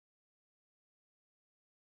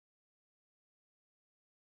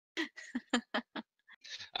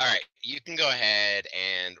 All right, you can go ahead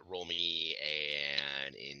and roll me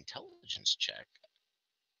an intelligence check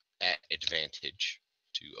at advantage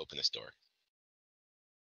to open this door.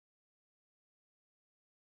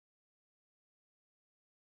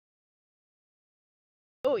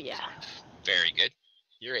 Oh yeah. Very good.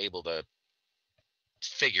 You're able to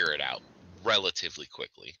figure it out relatively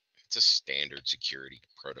quickly. It's a standard security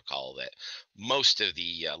protocol that most of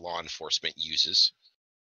the law enforcement uses.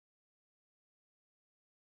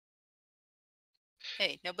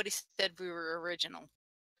 Hey, nobody said we were original.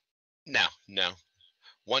 No.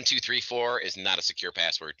 1, 2, 3, 4 is not a secure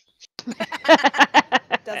password.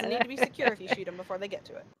 Doesn't need to be secure if you shoot them before they get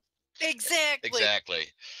to it. Exactly.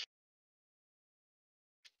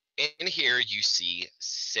 In here, you see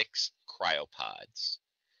 6 cryopods.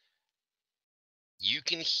 You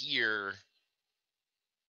can hear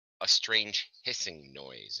a strange hissing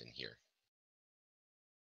noise in here.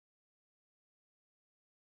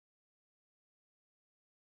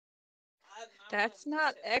 That's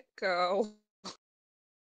not Echo.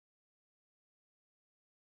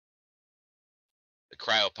 The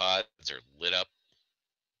cryopods are lit up.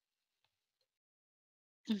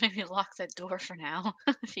 Maybe lock that door for now,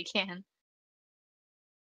 if you can.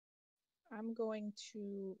 I'm going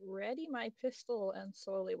to ready my pistol and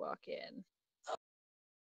slowly walk in.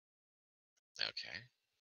 Okay.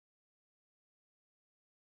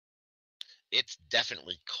 It's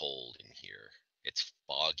definitely cold in here. It's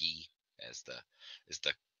foggy as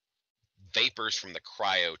the vapors from the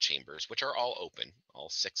cryo chambers, which are all open. All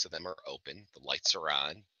 6 of them are open. The lights are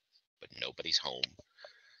on, but nobody's home.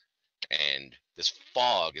 And this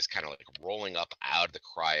fog is kind of like rolling up out of the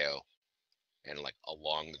cryo and like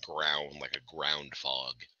along the ground, like a ground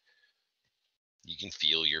fog. You can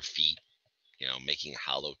feel your feet, making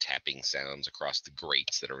hollow tapping sounds across the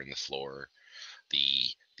grates that are in the floor.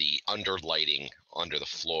 The underlighting under the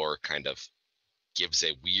floor kind of gives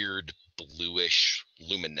a weird bluish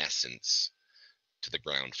luminescence to the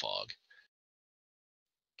ground fog.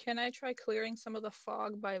 Can I try clearing some of the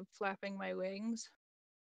fog by flapping my wings?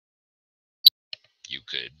 You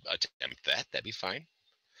could attempt that. That'd be fine.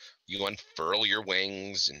 You unfurl your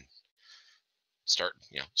wings and start,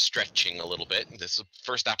 stretching a little bit. This is the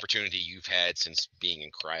first opportunity you've had since being in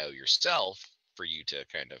cryo yourself for you to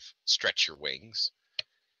kind of stretch your wings.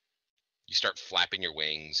 You start flapping your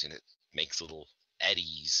wings, and it makes little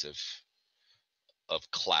eddies of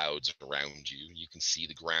clouds around you. You can see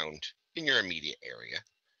the ground in your immediate area.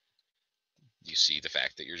 You see the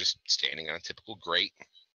fact that you're just standing on a typical grate.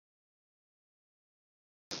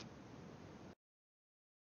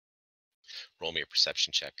 Roll me a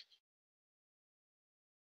perception check.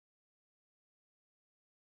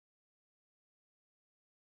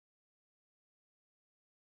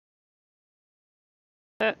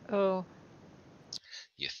 Uh-oh.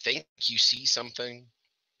 You think you see something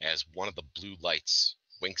as one of the blue lights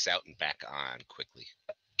winks out and back on quickly,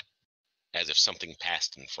 as if something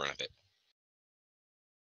passed in front of it.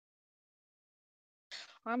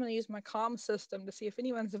 I'm going to use my comm system to see if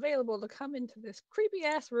anyone's available to come into this creepy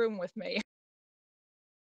ass room with me.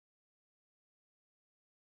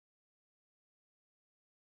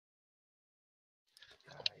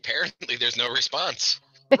 Apparently, there's no response.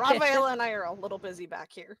 Raphael and I are a little busy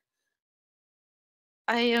back here.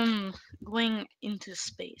 I am going into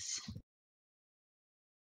space.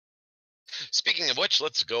 Speaking of which,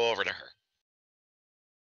 let's go over to her.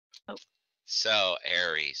 Oh. So,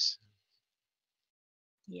 Aries.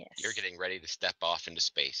 Yes. You're getting ready to step off into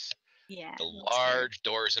space. Yeah. The large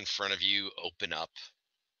doors in front of you open up,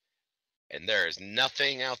 and there is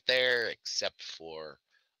nothing out there except for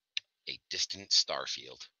a distant star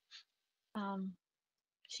field.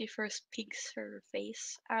 She first peeks her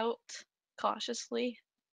face out cautiously.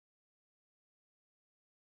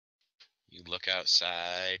 You look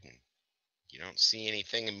outside, and you don't see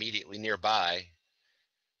anything immediately nearby.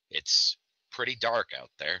 It's pretty dark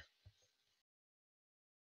out there.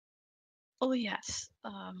 Oh yes.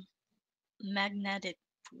 Magnetic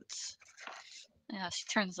boots. Yeah, she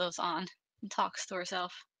turns those on and talks to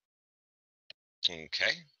herself.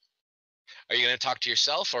 Okay. Are you going to talk to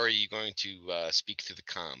yourself, or are you going to speak through the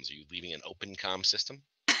comms? Are you leaving an open comm system?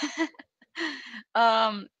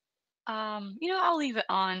 I'll leave it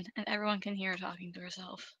on and everyone can hear her talking to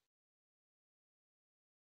herself.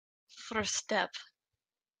 First step.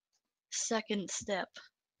 Second step.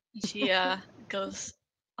 She goes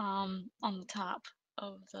on the top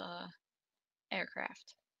of the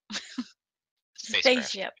aircraft.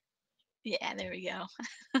 Spaceship. Yeah, there we go.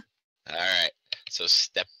 All right. So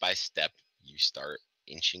step by step, you start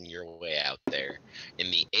inching your way out there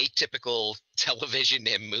in the atypical television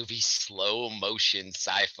and movie slow motion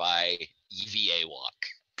sci-fi EVA walk.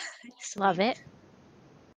 Love it.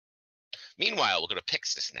 Meanwhile, we'll go to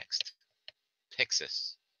Pixis next.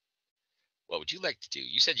 Pixis, what would you like to do?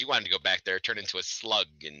 You said you wanted to go back there, turn into a slug,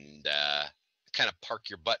 and kind of park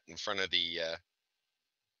your butt in front of the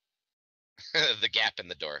the gap in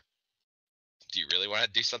the door. Do you really want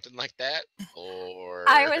to do something like that? Or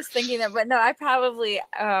I was thinking that, but no, I probably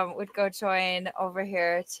would go join over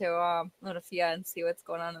here to Lunafia and see what's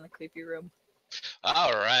going on in the creepy room.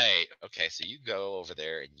 All right. Okay, so you go over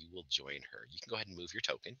there and you will join her. You can go ahead and move your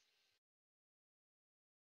token.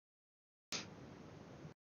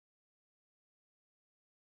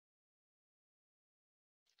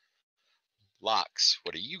 Lox,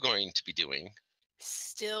 what are you going to be doing?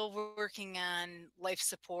 Still working on life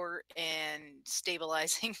support and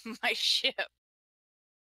stabilizing my ship.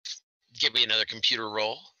 Give me another computer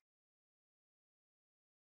roll.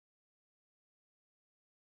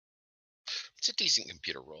 It's a decent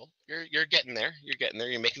computer roll. You're getting there. You're getting there.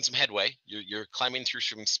 You're making some headway. You're climbing through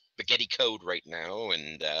some spaghetti code right now,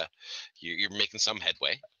 and you're making some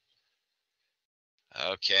headway.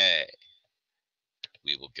 Okay.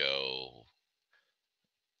 We will go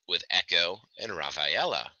with Echo and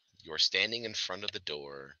Rafaela. You're standing in front of the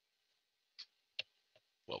door.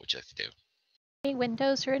 What would you like to do? Any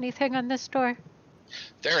windows or anything on this door?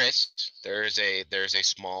 There's a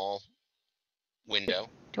small window.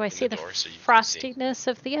 Do I see the door, so frostiness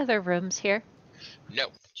of the other rooms here? No,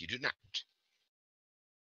 you do not.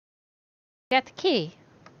 Got the key.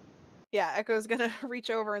 Yeah, Echo's gonna reach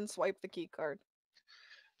over and swipe the key card.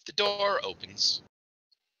 The door opens.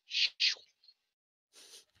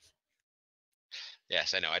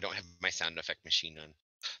 Yes, I know. I don't have my sound effect machine on.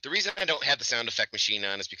 The reason I don't have the sound effect machine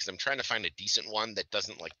on is because I'm trying to find a decent one that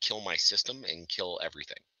doesn't like kill my system and kill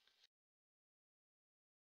everything.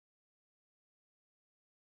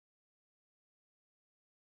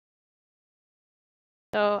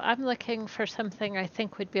 So I'm looking for something I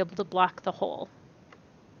think would be able to block the hole.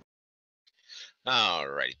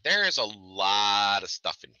 Alrighty, there's a lot of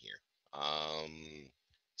stuff in here.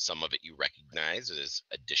 Some of it you recognize as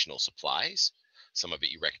additional supplies. Some of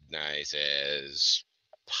it you recognize as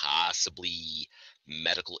possibly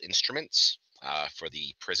medical instruments for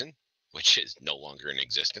the prison, which is no longer in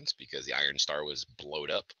existence because the Iron Star was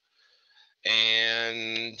blowed up.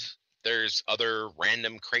 And there's other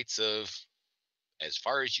random crates of, as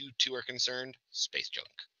far as you two are concerned, space junk.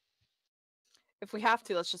 If we have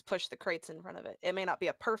to, let's just push the crates in front of it. It may not be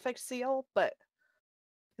a perfect seal, but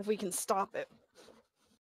if we can stop it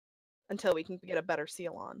until we can get a better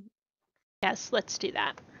seal on. Yes, let's do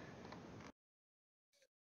that.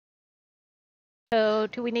 So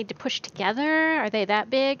do we need to push together? Are they that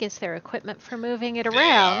big? Is there equipment for moving it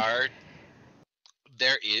around?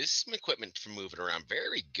 There is some equipment for moving around.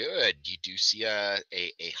 Very good. You do see a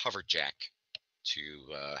hover jack to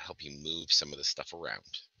help you move some of the stuff around.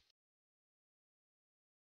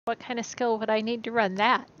 What kind of skill would I need to run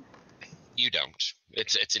that? You don't.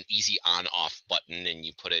 It's an easy on-off button, and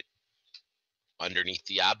you put it underneath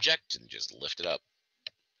the object and just lift it up.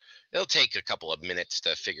 It'll take a couple of minutes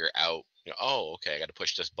to figure out, oh, okay, I got to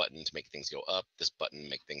push this button to make things go up, this button to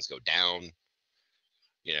make things go down,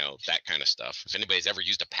 that kind of stuff. If anybody's ever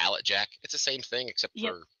used a pallet jack, it's the same thing, except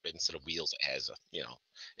for instead of wheels, it has,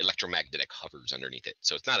 electromagnetic hovers underneath it.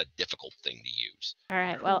 So it's not a difficult thing to use. All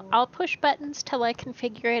right, well, I'll push buttons till I can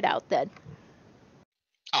figure it out then.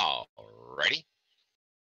 Alrighty.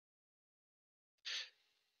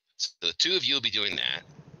 So the two of you will be doing that.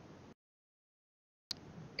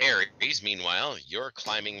 Ares, meanwhile, you're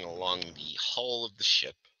climbing along the hull of the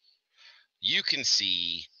ship. You can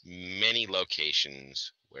see many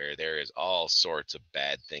locations where there is all sorts of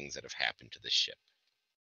bad things that have happened to the ship.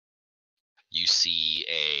 You see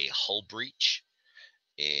a hull breach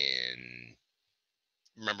in...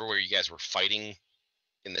 Remember where you guys were fighting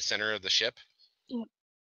in the center of the ship? Yep.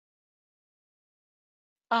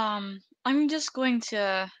 I'm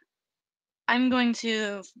going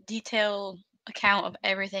to detail account of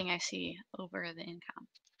everything I see over the incom.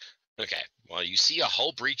 Okay. Well, you see a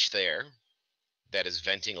hull breach there that is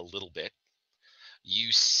venting a little bit.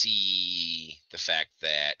 You see the fact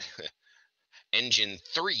that engine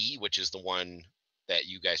 3, which is the one that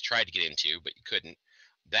you guys tried to get into, but you couldn't,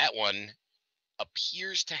 that one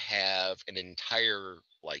appears to have an entire,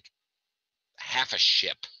 half a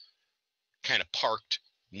ship kind of parked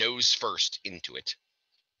nose first into it.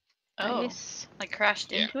 Oh, Nice. like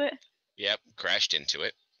crashed into it? Yep, crashed into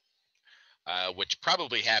it. Which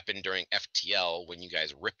probably happened during FTL when you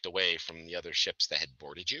guys ripped away from the other ships that had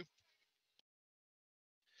boarded you.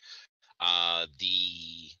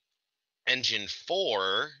 The engine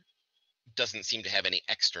 4 doesn't seem to have any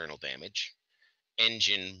external damage.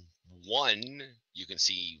 Engine 1, you can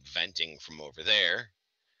see venting from over there.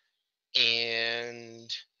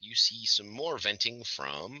 And you see some more venting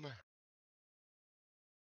from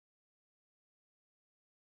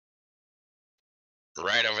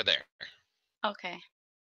right over there. Okay.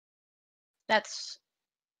 That's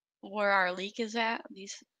where our leak is at,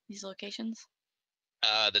 these locations?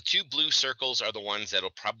 The two blue circles are the ones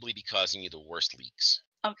that'll probably be causing you the worst leaks.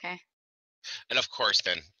 Okay. And of course,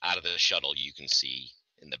 then out of the shuttle, you can see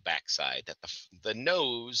in the backside that the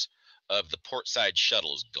nose of the port side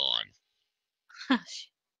shuttle is gone.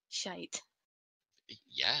 Shite.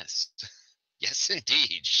 Yes. Yes,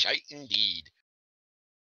 indeed. Shite indeed.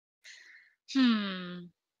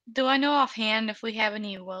 Do I know offhand if we have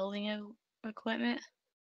any welding equipment?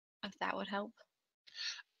 If that would help?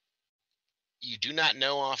 You do not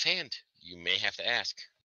know offhand. You may have to ask.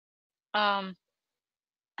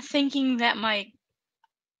 Thinking that my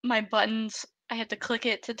buttons, I have to click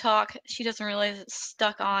it to talk. She doesn't realize it's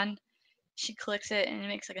stuck on. She clicks it and it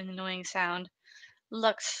makes like an annoying sound.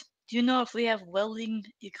 Lux, do you know if we have welding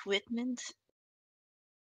equipment?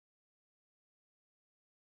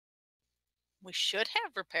 We should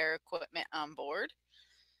have repair equipment on board.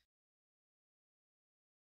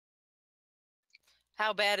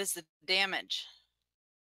 How bad is the damage?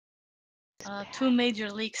 2 major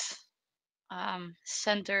leaks.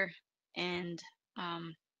 Center and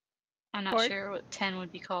I'm not Port? sure what 10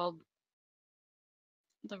 would be called.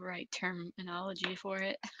 The right terminology for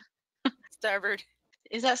it. Starboard.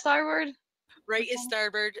 Is that starboard? Right is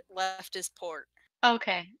starboard, left is port.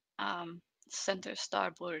 Okay. Center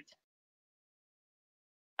starboard.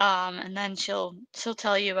 And then she'll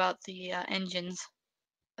tell you about the engines.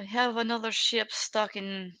 I have another ship stuck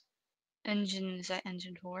in engine. Is that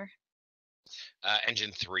engine 4?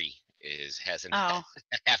 Engine 3 has Oh.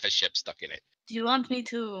 half a ship stuck in it. Do you want me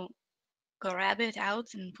to grab it out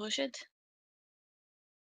and push it?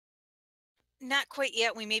 Not quite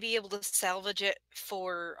yet. We may be able to salvage it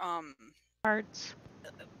for Parts.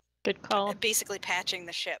 Good call. basically patching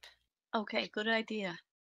the ship. Okay, good idea.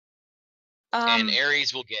 And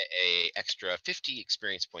Ares will get a extra 50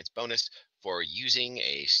 experience points bonus for using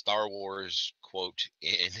a Star Wars quote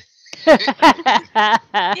in.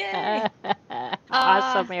 Yay!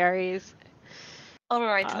 Awesome, Aries. All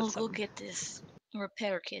right, I'll go Awesome. get this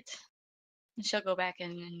repair kit. And she'll go back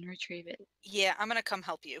and retrieve it. Yeah, I'm gonna come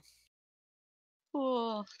help you.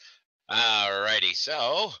 Cool. Alrighty,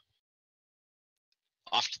 so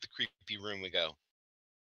off to the creepy room we go.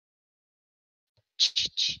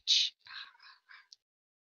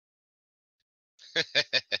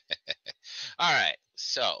 All right,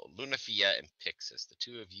 so Lunafia and Pixis, the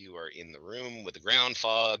two of you are in the room with the ground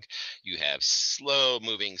fog. You have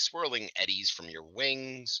slow-moving, swirling eddies from your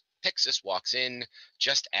wings. Pixis walks in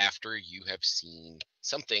just after you have seen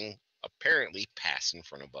something apparently pass in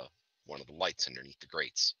front of one of the lights underneath the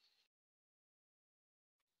grates.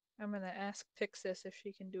 I'm going to ask Pixis if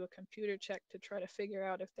she can do a computer check to try to figure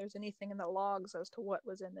out if there's anything in the logs as to what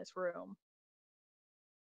was in this room.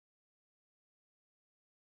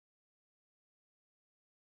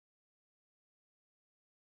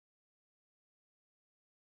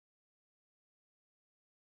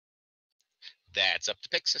 That's up to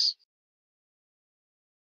Pixis.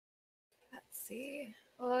 Let's see.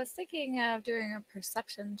 Well, I was thinking of doing a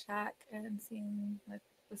perception check and seeing like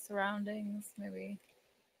the surroundings, maybe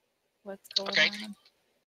what's going Okay. on.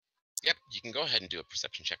 Yep, you can go ahead and do a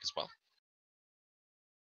perception check as well.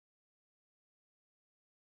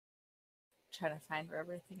 Trying to find where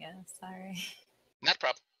everything is. Sorry. Not a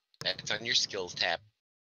problem. That's on your skills tab.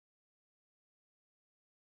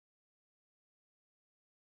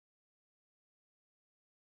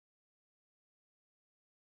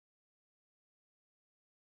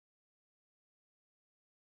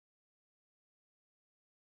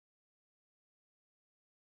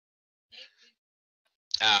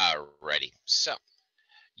 Alrighty, so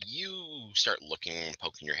you start looking and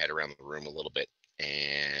poking your head around the room a little bit,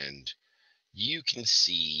 and you can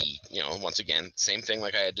see, once again, same thing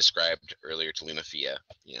like I had described earlier to Lunafia,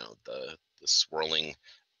 the swirling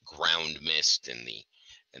ground mist and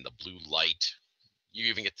the blue light. You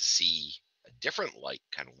even get to see a different light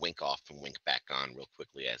kind of wink off and wink back on real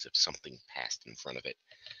quickly as if something passed in front of it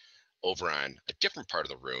over on a different part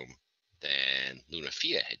of the room than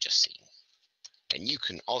Lunafia had just seen. And you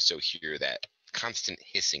can also hear that constant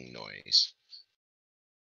hissing noise.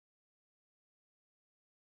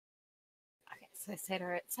 Okay, so I say to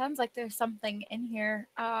her, it sounds like there's something in here.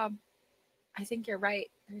 I think you're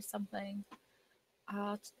right. There's something.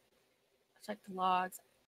 I'll check the logs.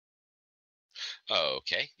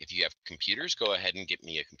 Okay, if you have computers, go ahead and give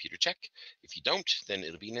me a computer check. If you don't, then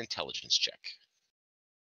it'll be an intelligence check.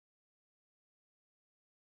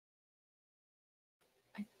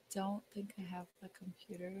 I don't think I have the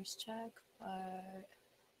computers check, but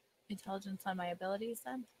intelligence on my abilities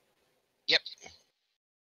then? Yep.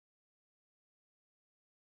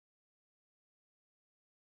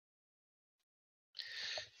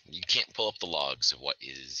 You can't pull up the logs of what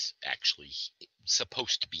is actually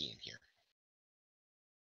supposed to be in here.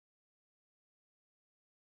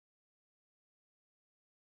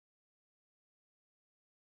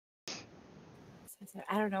 So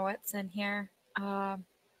I don't know what's in here.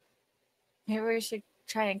 Maybe we should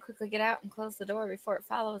try and quickly get out and close the door before it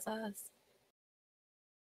follows us.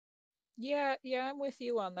 Yeah, I'm with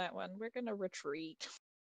you on that one. We're going to retreat.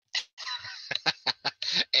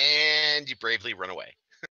 And you bravely run away.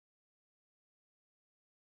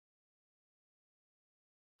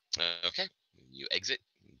 Okay, you exit,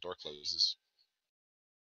 the door closes.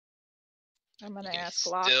 I'm going You to can ask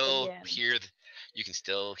Locke still again. you can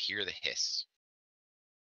still hear the hiss.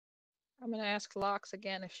 I'm going to ask Lox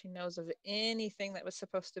again if she knows of anything that was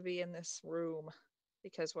supposed to be in this room.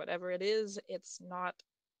 Because whatever it is, it's not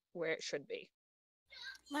where it should be.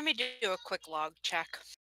 Let me do a quick log check.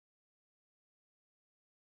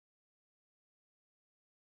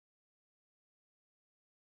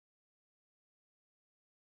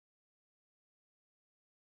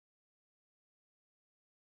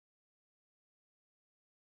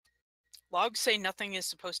 Logs say nothing is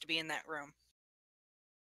supposed to be in that room.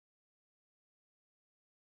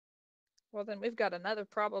 Well, then we've got another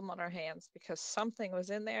problem on our hands because something was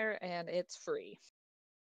in there and it's free.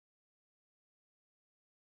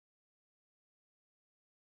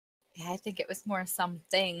 Yeah, I think it was more some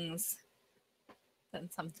things than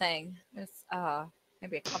something. It's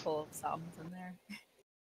maybe a couple of sums in there.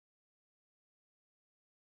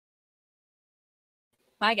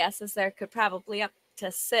 My guess is there could probably up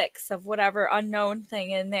to 6 of whatever unknown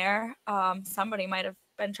thing in there. Somebody might have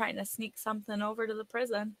been trying to sneak something over to the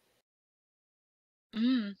prison.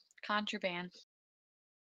 Contraband.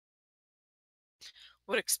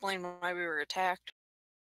 Would explain why we were attacked.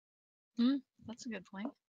 That's a good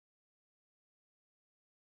point.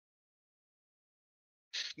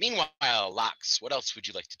 Meanwhile, Lox, what else would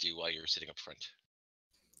you like to do while you're sitting up front?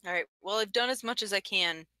 All right. Well, I've done as much as I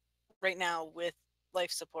can right now with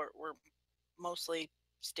life support. We're mostly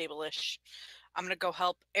stable-ish. I'm gonna go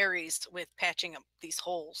help Ares with patching up these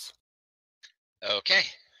holes. Okay.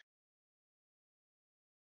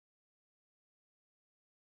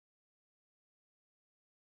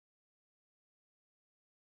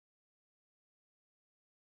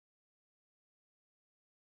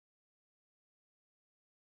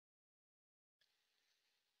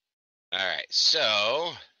 All right,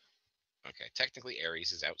 so, okay, technically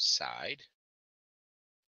Ares is outside.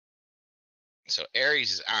 So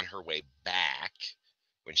Ares is on her way back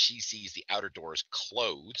when she sees the outer doors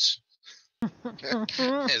close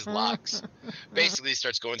as Lox basically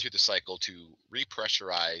starts going through the cycle to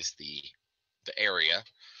repressurize the area.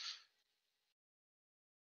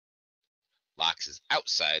 Lox is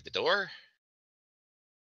outside the door.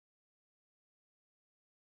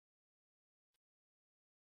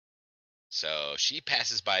 So she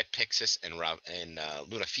passes by Pixis and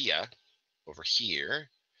Lunafia over here.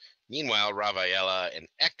 Meanwhile, Ravaella and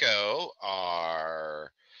Echo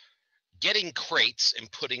are getting crates and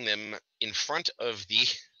putting them in front of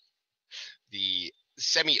the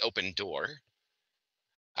semi-open door.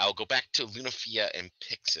 I'll go back to Lunafia and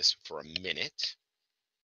Pixis for a minute.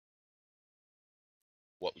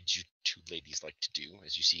 What would you two ladies like to do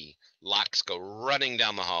as you see Lox go running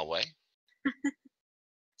down the hallway?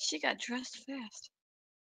 She got dressed fast.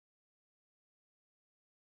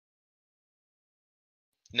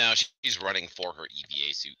 No, she's running for her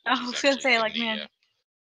EVA suit. I was gonna say, like, man,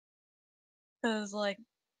 I was like,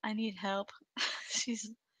 I need help. She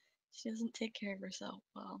doesn't take care of herself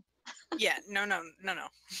well. Yeah, no,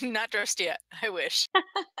 not dressed yet. I wish.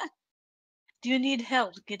 Do you need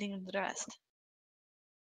help getting dressed?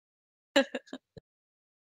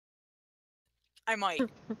 I might.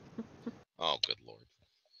 Oh, good lord.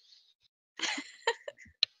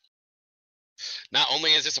 Not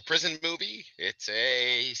only is this a prison movie, it's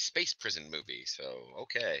a space prison movie. So,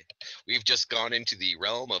 okay. We've just gone into the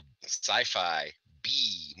realm of sci-fi,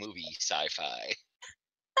 B movie sci-fi.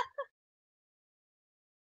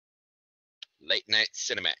 Late night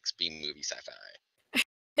Cinemax B movie sci-fi.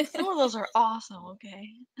 Some of those are awesome, okay?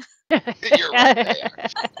 You're right, they are.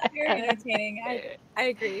 Very entertaining. I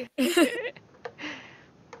agree.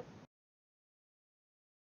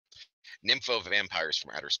 Nympho Vampires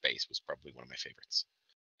from Outer Space was probably one of my favorites.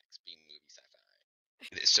 B movie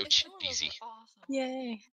sci-fi. It is so cheesy. Awesome.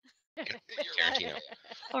 Yay. Tarantino.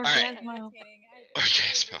 Or All right. Gasmo.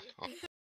 Orgasmo.